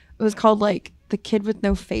one. It was called like The Kid with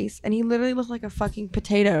No Face, and he literally looked like a fucking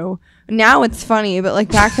potato. Now it's funny, but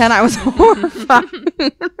like back then I was horrified.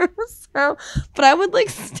 So, but I would like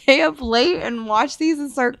stay up late and watch these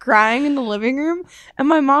and start crying in the living room, and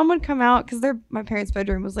my mom would come out because my parents'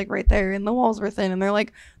 bedroom was like right there, and the walls were thin, and they're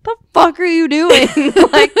like, "The fuck are you doing?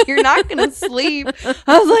 Like, you're not gonna sleep." I was like,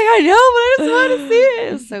 "I know, but I just want to see it."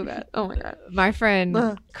 It was so bad. Oh my God. my friend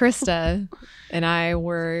Ugh. Krista and I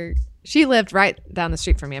she lived right down the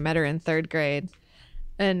street from me. I met her in 3rd grade.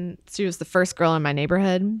 And she was the first girl in my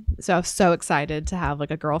neighborhood. So I was so excited to have like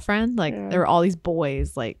a girlfriend. Like Yeah. there were all these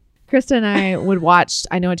boys. Like Krista and I would watch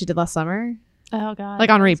I Know What You Did Last Summer, Oh, God. like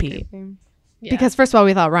on repeat. Oh Yeah. Because first of all,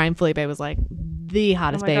 we thought Ryan Felipe was like the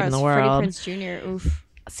hottest my babe God, in the it's Freddie world. Prinze Jr. Oof.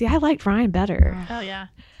 See, I liked Ryan better. Oh, yeah.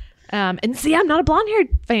 And see, I'm not a blonde haired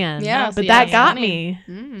fan. Yeah, but see, that that's got funny.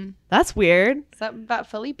 me. That's weird. Something about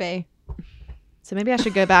Felipe. So maybe I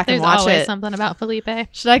should go back There's and watch always it. something about Felipe.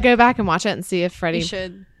 Should I go back and watch it and see if You Freddie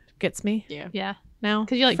should. gets me Yeah. now?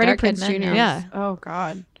 Because you like Freddie dark haired Prinze men Jr. now. Yeah. Oh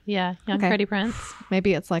God. Yeah. Young Okay. Freddie Prince.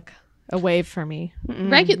 Maybe it's like a wave for me.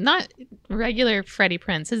 Not regular Freddie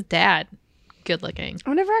Prince. His dad. Good looking.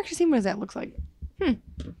 I've never actually seen what his dad looks like.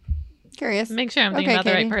 Curious. Make sure I'm thinking Okay, about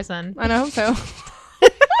the Katie. right person. I know so.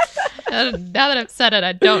 Now that I've said it,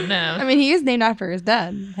 I don't know. I mean, he is named after his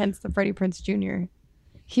dad, hence the Freddie Prinze Jr.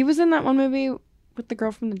 He was in that one movie with the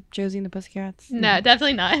girl from the Josie and the Pussycats. No,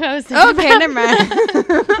 definitely not. I was thinking Okay, never mind.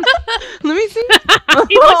 Let me see.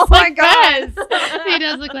 He looks my like God. Fez. He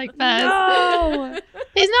does look like Fez. No.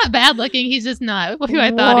 He's not bad looking. He's just not who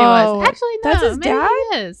I thought he Whoa. was. Actually, no. That's his maybe dad?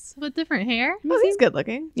 he is with different hair. Oh, he's good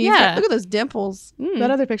looking. Yeah. Look at those dimples. Mm.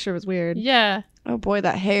 That other picture was weird. Yeah. Oh boy,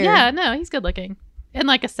 that hair. Yeah. No, he's good looking in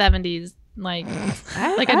like a 70s, like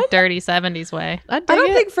a dirty 70s way. I I don't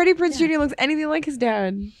it. think Freddie Prinze Jr. looks anything like his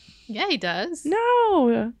dad. Yeah, he does.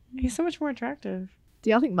 No, he's so much more attractive. Do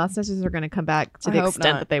y'all think mustaches are going to come back to I the hope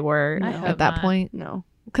extent not. that they were I No. hope at that not. point? No,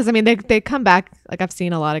 Because I mean, they come back. Like I've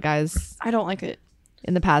seen a lot of guys I don't like it.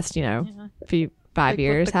 in the past, Yeah. few 5 Like with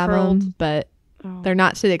years the have curled- them, but Oh. they're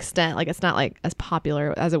not to the extent. Like it's not like as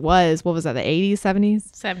popular as it was. What was that? The 80s,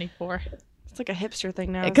 70s? 74. It's like a hipster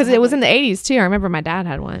thing now. Because it was in the 80s too. I remember my dad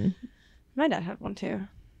had one. My dad had one too.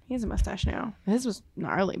 He has a mustache now. His was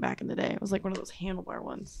gnarly back in the day. It was like one of those handlebar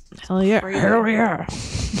ones. Hell yeah! Crazy. Hell yeah!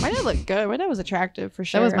 My dad looked good. My dad was attractive for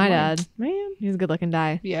sure. That was my I'm like, dad. Man. He was a good-looking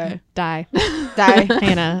guy. Yeah. Die, Die.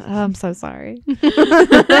 Hannah. Oh, I'm so sorry.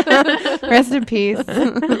 Rest in peace.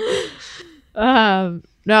 No,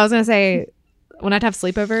 I was gonna say when I'd have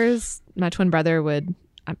sleepovers, my twin brother would.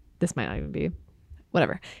 This might not even be,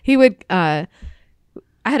 whatever. He would. I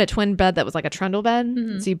had a twin bed that was like a trundle bed,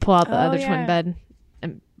 Mhm. so you pull out the Oh, other yeah. twin bed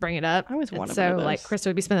and bring it up. I always And wanted so one of like those. Krista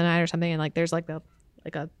would be spending the night or something, and like there's like a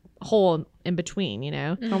hole in between,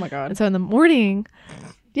 Oh my god. And so in the morning,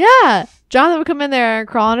 yeah, Jonathan would come in there,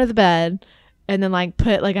 crawl under the bed, and then like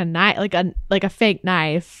put like a knife, like a fake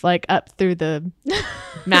knife, like up through the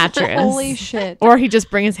mattress. Holy shit. Or he'd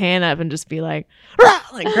just bring his hand up and just be like, "Rah!"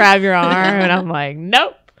 like grab your arm, and I'm like,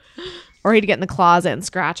 nope. Or he'd get in the closet and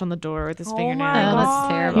scratch on the door with his Oh fingernails. my Oh, that's God.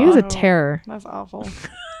 terrible. He was a terror. That's awful.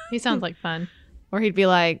 He sounds like fun. Or he'd be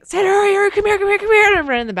like, Sandra, hurry, come here, and I'd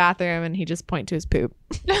run in the bathroom, and he'd just point to his poop.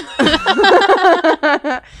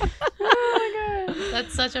 Oh my god.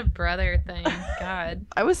 That's such a brother thing. God.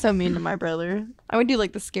 I was so mean to my brother. I would do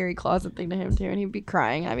like the scary closet thing to him too, and he'd be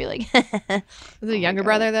crying. I'd be like, Was it a younger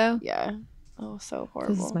brother though? yeah. Oh, so This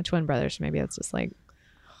horrible. is my twin brother, so maybe that's just like,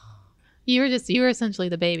 You were essentially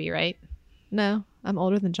the baby, right? no, I'm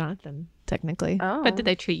older than Jonathan, technically. Oh. But did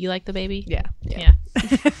they treat you like the baby? Yeah. Yeah.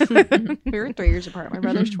 We were 3 years apart. My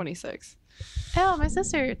brother's 26. Oh, my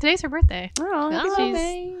sister. Today's her birthday. Oh,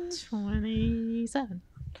 She's 27.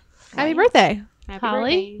 Happy birthday,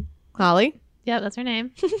 Holly. Holly. Yeah, that's her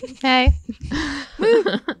name. Hey.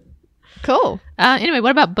 Cool. Anyway,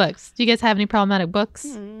 what about books? Do you guys have any problematic books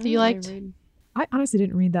Mm, that you liked? I honestly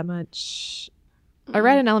didn't read that much. I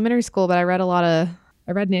read in elementary school, but I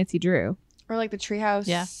read Nancy Drew. Or like the Treehouse.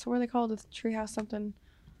 Yeah. What are they called? The Treehouse something.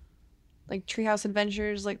 Like Treehouse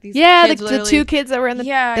Adventures. Like these. Yeah, kids the literally- two kids that were in the.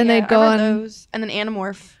 Yeah. and yeah, they'd go I read on- those. And then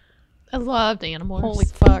Animorph. I loved Animorphs. Holy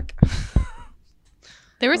fuck.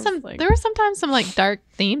 there were I was some. like- there were sometimes some like dark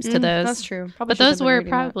themes to those. That's true. Probably But should've those been were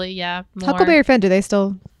reading that. probably more. Huckleberry Finn. Do they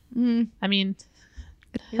still? I mean,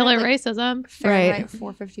 You Hitler had, like, racism. Fahrenheit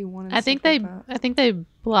 451. And I think stuff they. like that. I think they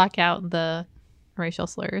block out the racial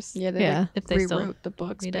slurs. Yeah, they Yeah. like, If they rewrote still the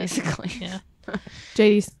books read it. basically. Yeah.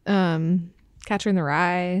 JD's Catcher in the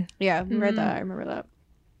Rye. Yeah, we read Mhm. that. I remember that.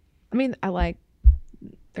 I mean,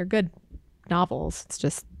 they're good novels. It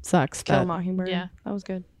just sucks. Kill a But Mockingbird. Yeah. That was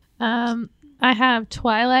good. I have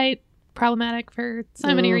Twilight problematic for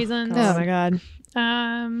so many Ooh, reasons. oh my god!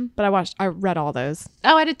 Um. But I read all those.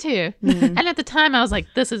 Oh, I did too. Mhm. And at the time, I was like,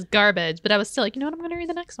 "This is garbage," but I was still like, "You know what? I'm going to read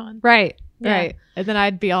the next one." Right. Yeah. Right. And then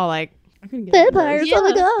I'd be all like, I couldn't get into those.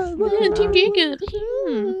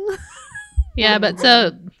 Yeah. Yeah, but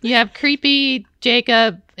so you have creepy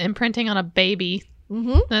Jacob imprinting on a baby.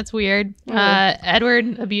 mm-hmm. That's weird. Oh.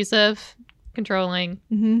 Edward abusive, controlling.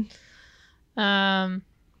 Mm-hmm.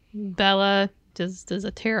 Bella just is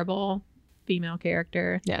a terrible female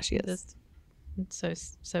character. Yeah, she is. Just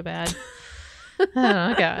it's so bad.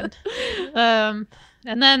 Oh god.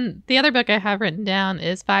 And then the other book I have written down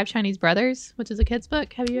is Five Chinese Brothers, which is a kid's book.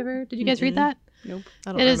 Did you guys read Mm-mm. that? Nope.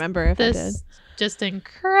 I don't It is remember if I did. This just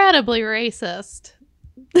incredibly racist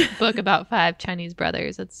book about five Chinese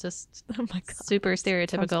brothers. It's just Oh my god. super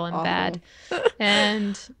stereotypical and awful. bad.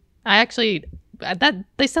 And I actually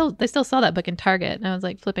they still sell that book in Target, and I was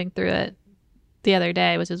like flipping through it the other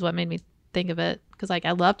day, which is what made me think of it, because like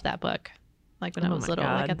I loved that book like when I Oh was my little.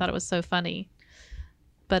 Like I God. thought it was so funny,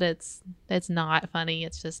 but it's not funny.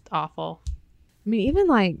 It's just awful. I mean, even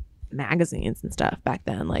like magazines and stuff back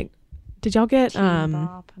then. Like, did y'all get Teen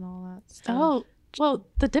Bop and all that stuff. Oh, Well,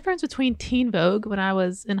 the difference between Teen Vogue when I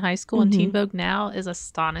was in high school and Mhm. Teen Vogue now is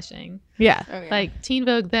astonishing. Yeah. Oh, yeah. Like Teen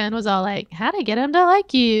Vogue then was all like, how to get him to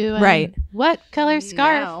like you. And Right. what color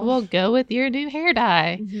scarf Now. will go with your new hair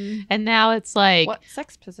dye. Mhm. And now it's like, what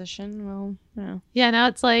sex position? Well, no. yeah, now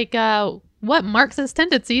it's like, what Marxist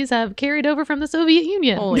tendencies have carried over from the Soviet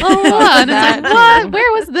Union? Holy Oh, fuck, and it's like, that what? too.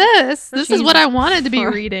 Where was this? This is what I Jesus wanted to be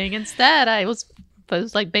Christ. reading. Instead, it was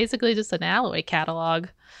like basically just an Alloy catalog.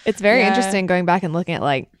 It's very Yeah. interesting going back and looking at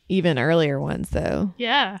like even earlier ones though,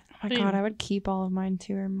 Yeah. Oh my god, I would keep all of mine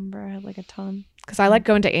too. I remember I had like a ton. because I like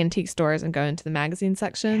going to antique stores and going to the magazine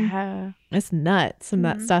section. Yeah, It's nuts, some of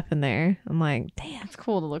that Mhm. stuff in there. I'm like, damn. it's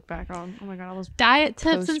cool to look back on. Oh my god, all those. Diet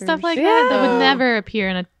tips and stuff Posters. like that Yeah. would never appear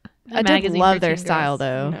in a I did magazine love for their teen style girls.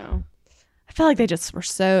 though. No. I feel like they just were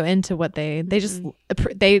so into what they just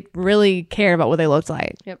they really cared about what they looked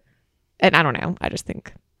like. Yep. And I don't know. I just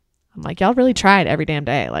think I'm like, y'all really tried every damn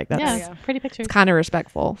day. Like that's Yeah, Yeah. pretty pictures. kind of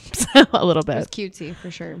respectful. So a little It was bit. cutesy for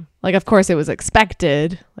sure. Like of course it was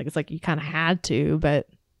expected. Like it's like you kind of had to, but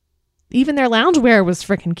even their loungewear was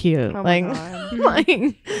freaking cute. Oh like my god. like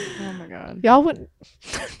Oh my god. y'all wouldn't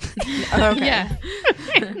Okay. Yeah.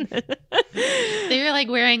 They were like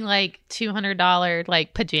wearing like $200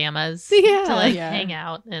 like pajamas Yeah. to like Yeah. hang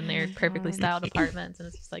out in their my perfectly God. styled apartments, and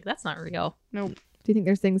it's just like that's not real. Nope. Do you think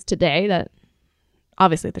there's things today that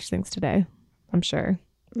obviously there's things today, I'm sure.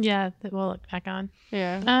 Yeah, that we'll look back on.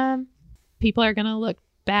 Yeah. People are gonna look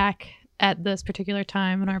back at this particular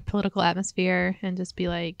time in our political atmosphere and just be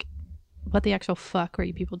like, "What the actual fuck were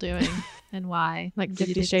you people doing, and why?" Like Did you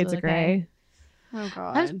 50 think Shades it of was okay? Grey. Oh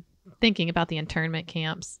god. I was thinking about the internment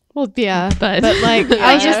camps, Well, yeah, but like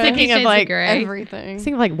I was just Yeah. thinking of 50 Shades like Grey. Everything.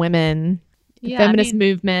 thinking of like women, the Yeah, I feminist mean-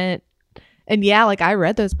 movement, and yeah, like I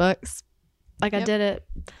read those books, like I Yep. did it,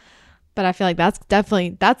 but I feel like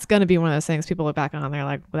that's gonna be one of those things people look back on. They're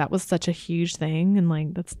like, well, that was such a huge thing, and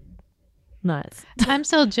like that's nuts. I'm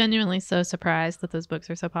still genuinely so surprised that those books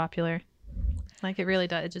are so popular. Like it really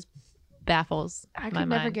does. It just baffles I my could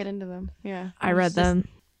never mind. get into them. Yeah. I It's read just- them.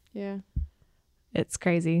 Yeah. It's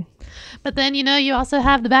crazy, But then you also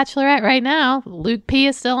have The Bachelorette right now. Luke P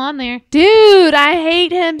is still on there. dude. I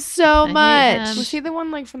hate him so I hate much. him. Was he the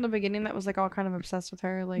one like from the beginning that was like all kind of obsessed with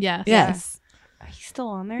her? Like Yes. Yes, He's still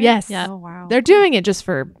on there? yes. Yeah. Oh wow. They're doing it just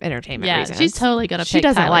for entertainment Yeah, reasons. she's totally gonna. She pick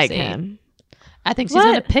doesn't Tyler like C. him. I think she's What?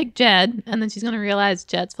 gonna pick Jed, and then she's gonna realize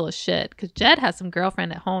Jed's full of shit because Jed has some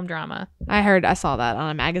girlfriend at home drama. I saw that on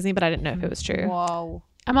a magazine, but I didn't know if it was true. Whoa.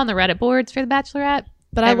 I'm on the Reddit boards for The Bachelorette.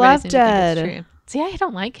 But I Everybody love seems to think it's Jed. true. See, I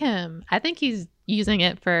don't like him. I think he's using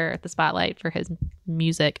it for the spotlight for his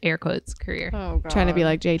music air quotes career. Oh god. Trying to be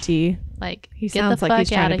like JT. Like He get sounds the like he's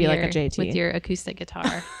fuck trying outta to be like a here JT. with your acoustic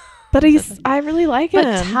guitar. But I really like him.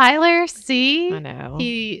 But Tyler C, I know.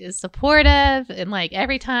 he is supportive, and like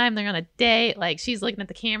every time they're on a date, like she's looking at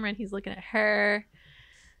the camera and he's looking at her.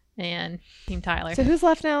 And Team Tyler, So who's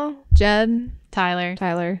left now? Jed, Tyler,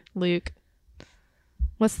 Tyler. Luke,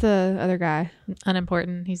 What's the other guy?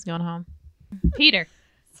 unimportant. He's going home. Peter,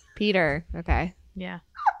 Peter. Okay. yeah,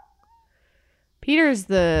 Peter's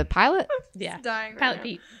the pilot. yeah, dying. Pilot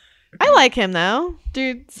Pete. I like him though.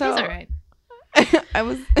 Dude, so He's all right. I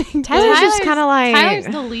was Tyler's just kind of like Tyler's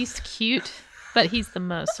the least cute, but he's the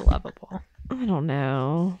most lovable. I don't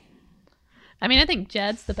know. I mean, I think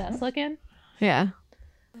Jed's the best looking. Yeah.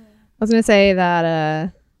 I was gonna say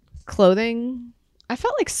that clothing. I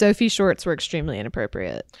felt like Sophie's shorts were extremely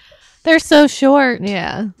inappropriate. They're so short.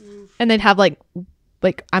 Yeah. And they'd have like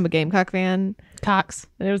I'm a Gamecock fan, Cox.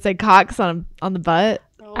 and it would say Cox on the butt.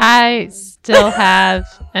 I still have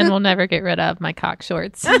and will never get rid of my cock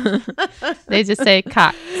shorts. They just say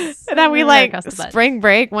Cox. And then we Right across the butt. spring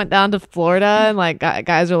break went down to Florida, and like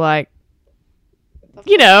guys were like,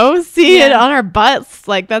 see it Yeah. on our butts.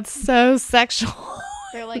 Like that's so sexual.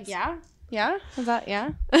 They're like, yeah? Yeah? Is that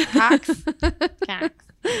Cox? Cox.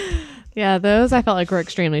 Yeah, those I felt like were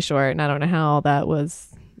extremely short, and I don't know how that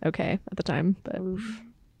was okay at the time, but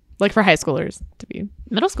like for high schoolers to be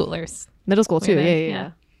Middle schoolers. middle school too. Were Yeah, they? yeah, Yeah.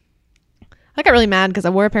 yeah. I got really mad because I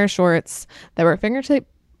wore a pair of shorts that were fingertip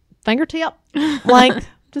like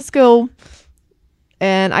to school,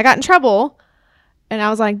 and I got in trouble. And I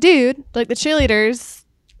was like, dude, like the cheerleaders,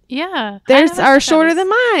 Yeah. theirs are shorter than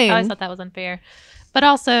I always mine. thought that was unfair. But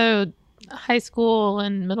also, high school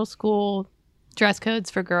and middle school dress codes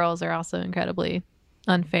for girls are also incredibly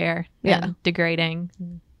unfair Yeah. and degrading.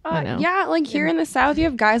 I know. Yeah, like here in the South, you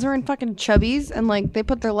have guys wearing fucking chubbies and like they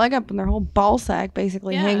put their leg up and their whole ball sack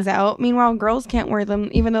basically Yeah. hangs out. Meanwhile, girls can't wear them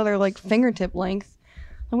even though they're like fingertip length.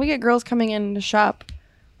 And we get girls coming in to shop,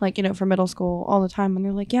 like, for middle school all the time. And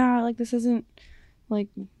they're like, yeah, like this isn't like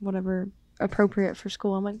whatever appropriate for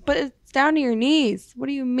school. I'm like, but it's down to your knees. What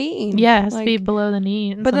do you mean? Yeah, it has to Like, be below the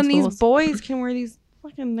knee. in But some then these schools. boys can wear these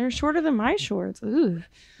fucking. They're shorter than my shorts. Ooh.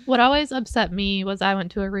 What always upset me was I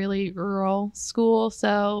went to a really rural school,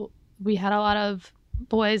 so we had a lot of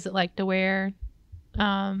boys that like to wear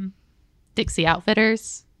Dixie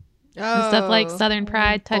Outfitters and stuff like Southern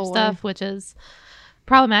Pride type boy. stuff, which is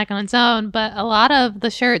problematic on its own. But a lot of the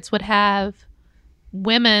shirts would have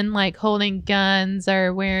women like holding guns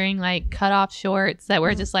or wearing like cut off shorts that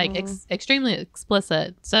were just like extremely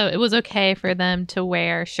explicit. So it was okay for them to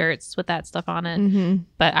wear shirts with that stuff on it, Mm-hmm.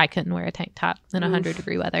 but I couldn't wear a tank top in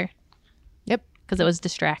 100-degree weather. Yep. Because it was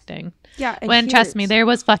distracting. Yeah. When trust me, there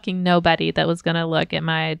was fucking nobody that was gonna look at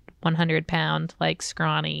my 100-pound like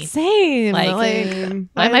scrawny. Same. Like, Same.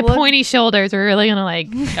 My look- pointy shoulders were really gonna like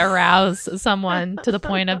arouse someone to the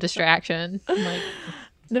point of distraction. I'm like,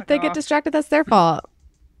 And if they get distracted, that's their fault.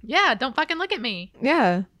 yeah, don't fucking look at me,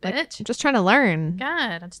 Yeah. Like, bitch. I'm just trying to learn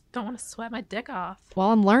God, I just don't want to sweat my dick off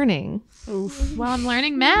while I'm learning. while I'm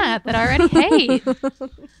learning math that I already hate. All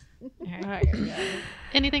right.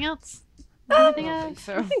 Anything else? Anything else?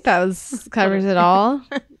 So I think that covers it all.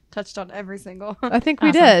 touched on every single. I think we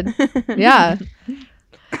Awesome. did. Yeah.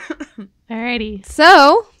 Alrighty.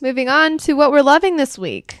 So, moving on to what we're loving this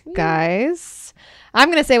week, guys. I'm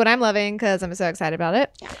going to say what I'm loving because I'm so excited about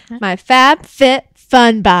it. My Fab Fit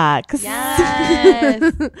Fun Box. Yes.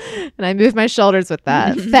 And I moved my shoulders with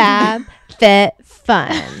that. Fab Fit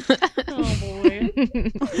Fun. Oh boy.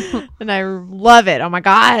 And I love it. Oh my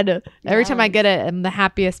God. Every time I Yes. get it, I'm the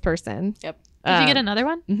happiest person. Yep. Did you get another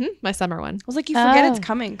one? My summer one. I was like, you forget it's Oh.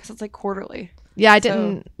 coming because it's like quarterly. Yeah, I So-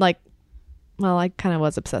 didn't well, I kind of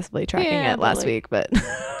was obsessively tracking Yeah, it but, last like- week, but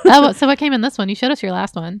Oh, so what came in this one? You showed us your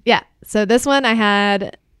last one. yeah. So this one I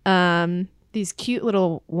had these cute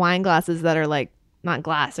little wine glasses that are like not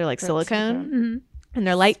glass, they're like They're silicone. Mm-hmm. And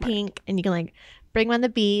they're light pink and you can like bring them on the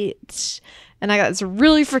beach. And I got this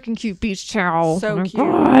really freaking cute beach towel. So Oh my cute.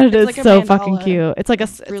 God, It's it's like a so fucking mandala. cute. It's like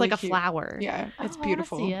it's really like a cute. flower. Yeah, it's Oh, I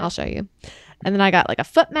beautiful. see it. I'll show you. And then I got like a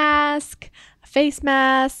foot mask, a face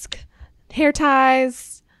mask, hair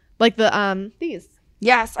ties, like the these.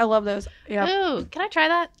 Yes, I love those. Yeah, Ooh, can I try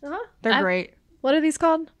that? they're I've- great. What are these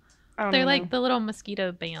called? I don't They're even like know. the little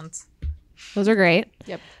mosquito bands. Those are great.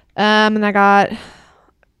 Yep. And I got a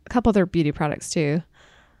couple other beauty products too.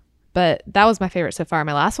 But that was my favorite so far.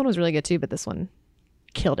 My last one was really good too, but this one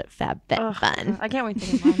killed it. Fab Fit Ugh, Fun. I can't wait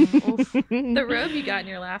to get mine. Oof. The robe you got in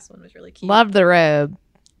your last one was really cute. Loved the robe,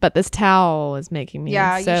 but this towel is making me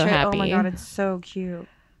Yeah, so you should. happy. Oh my god, it's so cute.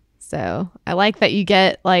 So I like that you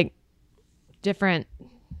get like different,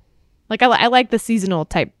 like I like the seasonal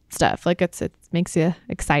type stuff. Like it makes you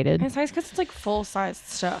excited. And it's nice because it's like full size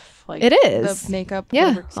stuff. Like It is. the makeup. Yeah,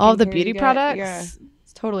 whatever all the skincare beauty you get. products. Yeah,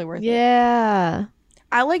 it's totally worth it. Yeah.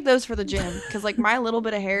 I like those for the gym because like my little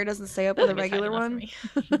bit of hair doesn't stay up with a regular one.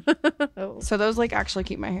 So those like actually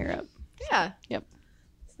keep my hair up. Yeah. Yep.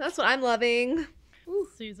 So that's what I'm loving.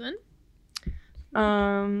 Susan.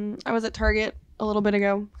 I was at Target a little bit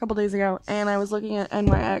ago, a couple days ago, and I was looking at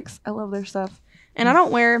NYX. I love their stuff. And I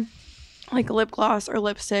don't wear like lip gloss or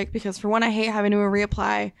lipstick because for one, I hate having to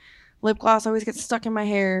reapply. Lip gloss always gets stuck in my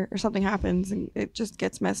hair or something happens and it just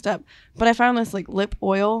gets messed up. But I found this like lip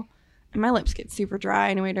oil and my lips get super dry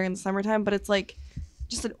anyway during the summertime, but it's like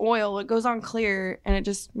just an oil. It goes on clear and it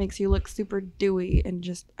just makes you look super dewy and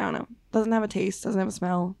just, I don't know, doesn't have a taste, doesn't have a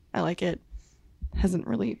smell. I like it. Hasn't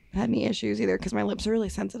really had any issues either because my lips are really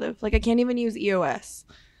sensitive. Like I can't even use EOS.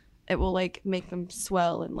 It will like make them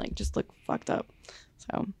swell and like just look fucked up.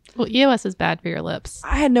 So Well, EOS is bad for your lips.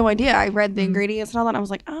 I had no idea. I read the ingredients and all that. And I was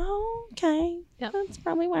like, oh, okay. Yep. That's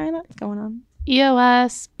probably why that's going on.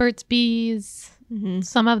 EOS, Burt's Bees, Mm-hmm.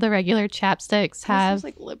 some of the regular chapsticks This have. was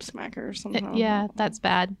like lip smacker or something. Yeah, that's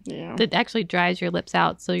bad. yeah. It actually dries your lips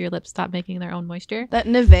out, so your lips stop making their own moisture. That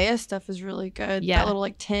Nivea stuff is really good. Yeah. That little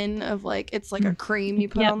like tin of like it's like a cream you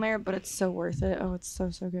put Yep. on there, but it's so worth it. Oh, it's so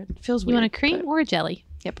good. It feels You weird. want a cream or a jelly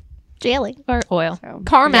Jelly. or oil? So,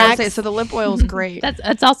 Carmex. I gotta say, so the lip oil is great. That's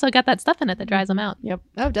it's also got that stuff in it that dries them out.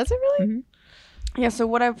 Oh, does it really? Yeah,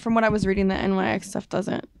 so from what I was reading, the NYX stuff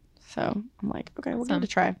doesn't. So I'm like, okay, we'll give it a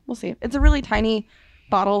try. We'll see. It's a really tiny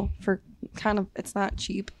bottle for kind of. It's not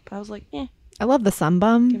cheap, but I was like, I love the give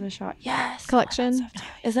Sunbum it a shot. Yes, collection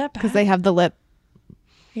is that bad? because they have the lip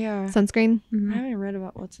yeah. sunscreen. I haven't read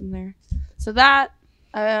about what's in there. So that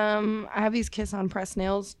I have these Kiss on press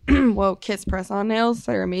nails. Whoa, Kiss press on nails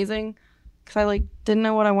that are amazing. Cause I like didn't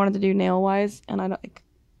know what I wanted to do nail wise, and I like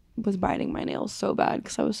was biting my nails so bad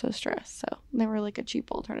because I was so stressed. So they were like a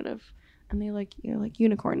cheap alternative, and they like like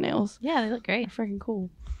unicorn nails. Yeah, they look great. They're freaking cool.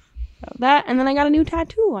 So that, and then I got a new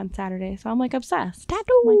tattoo on Saturday, so I'm like obsessed.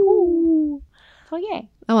 Tattoo. I'm like, ooh. Hell yeah.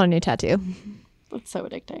 I want a new tattoo. That's so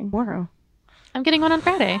addicting. Tomorrow. I'm getting one on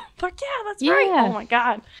Friday. Fuck yeah, that's Yeah. right. Oh my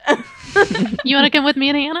god. You want to come with me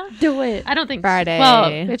and Hannah? Do it. I don't think Friday. Well,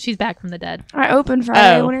 if she's back from the dead. I open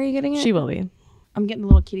Friday. Oh. When are you getting it? She will be. I'm getting the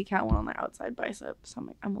little kitty cat one on the outside bicep, so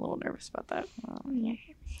I'm a little nervous about that. Yeah.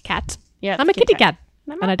 Cat. Yeah. I'm a kitty cat.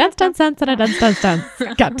 And I dance, dance, dance, and I dance, dance, dance.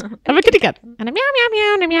 Cat. I'm a kitty cat. And I meow, meow,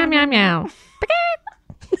 meow, and I meow, meow, meow.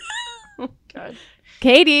 God.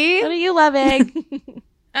 Katie. What are you loving?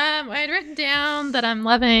 I had written down that I'm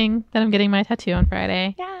loving that I'm getting my tattoo on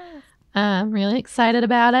Friday. Yeah. I'm really excited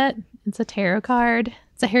about it. It's a tarot card.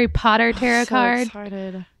 It's a Harry Potter tarot card.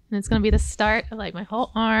 Excited. And it's going to be the start of like my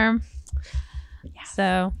whole arm. Yeah.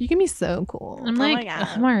 So You can be so cool. I'm my like, God.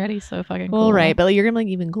 I'm already so fucking cool. All right, but you're gonna be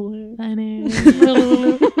like even cooler. I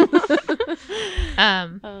know.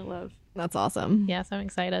 Oh, love. That's awesome. Yeah, so I'm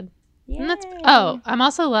excited. Yeah. And that's, I'm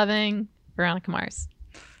also loving Veronica Mars.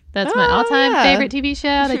 That's my all-time yeah. favorite TV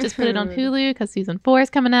show. They just put it on Hulu because season 4 is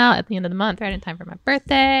coming out at the end of the month, right in time for my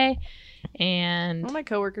birthday. And One of my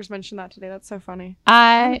coworkers mentioned that today. That's so funny. I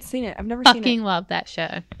I haven't seen it. I've never seen fucking it. love that show.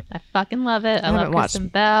 I fucking love it. I haven't love watched- Kristen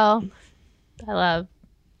Bell. I love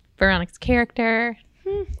Veronica's character.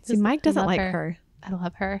 See, Just- Mike I doesn't love like her. her. I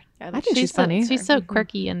love her. Yeah, I think she's funny. She's so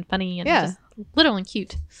quirky and funny and Yeah. just little and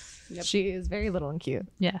cute. Yep. She is very little and cute,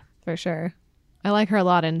 Yeah. for sure. I like her a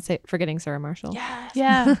lot in Forgetting Sarah Marshall. Yes.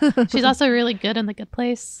 Yeah. She's also really good in The Good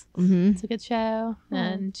Place. Mm-hmm. It's a good show.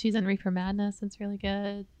 And she's in Reefer Madness. It's really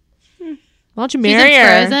good. Why don't you She's marry in her?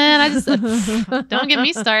 Frozen. I just don't get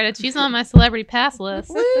me started. She's on my celebrity pass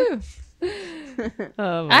list. Oh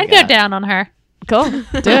my I'd God. go down on her. Cool. Do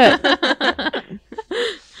it.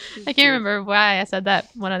 I can't remember why I said that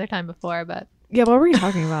one other time before, but Yeah, what were you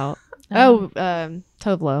talking about?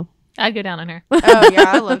 Tovlo. I'd go down on her. Oh yeah,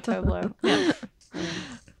 I love Toblo.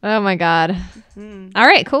 Oh my God. Mm. All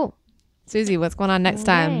right, cool. Susie, what's going on next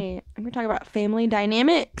time? Right. I'm gonna talk about family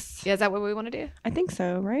dynamics. Yeah, is that what we want to do? I think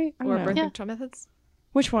so, right? I Or don't know. birth Yeah. control methods?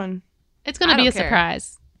 Which one? It's going I to be don't a care.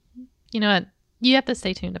 surprise. You know what? You have to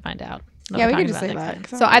stay tuned to find out. what Yeah, we're we talking could just about say next that. time.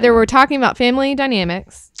 'cause I So don't either know. we're talking about family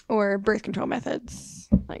dynamics. or birth control methods.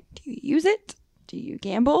 Like, do you use it? Do you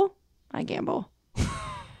gamble? I gamble.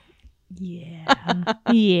 Yeah.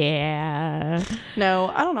 Yeah. No,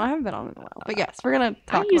 I don't know. I haven't been on it in a while. But yes, we're gonna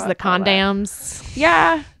I talk use the about all that. condoms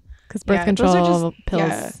Yeah, because birth Yeah, those are control just- pills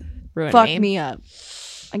yeah. ruin fuck me. me up.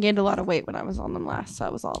 I gained a lot of weight when I was on them last, so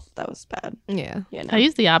that was bad. Yeah. Yeah, I no.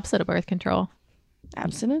 use the opposite of birth control.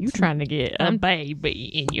 Abstinence. You trying to get a baby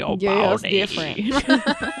in your Yeah, it's body. different.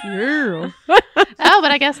 Yeah. Oh,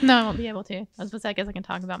 but I guess no, I won't be able to. I was supposed to say, I guess I can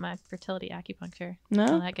talk about my fertility acupuncture. How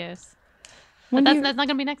No. that goes. When But you- that's not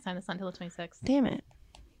going to be next time. That's not until the 26th. Damn it.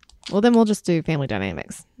 Well, then we'll just do family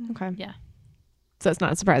dynamics. Okay. Yeah. So it's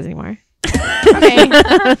not a surprise anymore. Okay.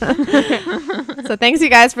 So thanks you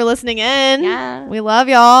guys for listening in. Yeah. We love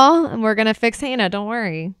y'all. And we're going to fix Hannah. Don't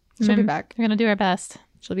worry. She'll be back. We're going to do our best.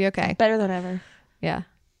 She'll be okay. Better than ever. Yeah.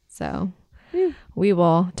 So we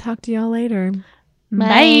will talk to y'all later.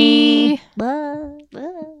 Bye. Bye.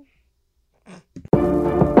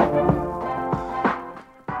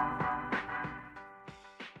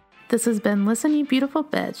 This has been Listen You Beautiful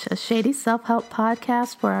Bitch, a shady self-help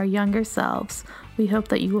podcast for our younger selves. We hope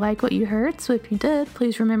that you like what you heard, so if you did,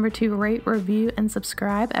 please remember to rate, review, and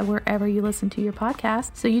subscribe at wherever you listen to your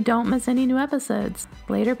podcast so you don't miss any new episodes.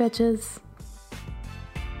 Later, bitches.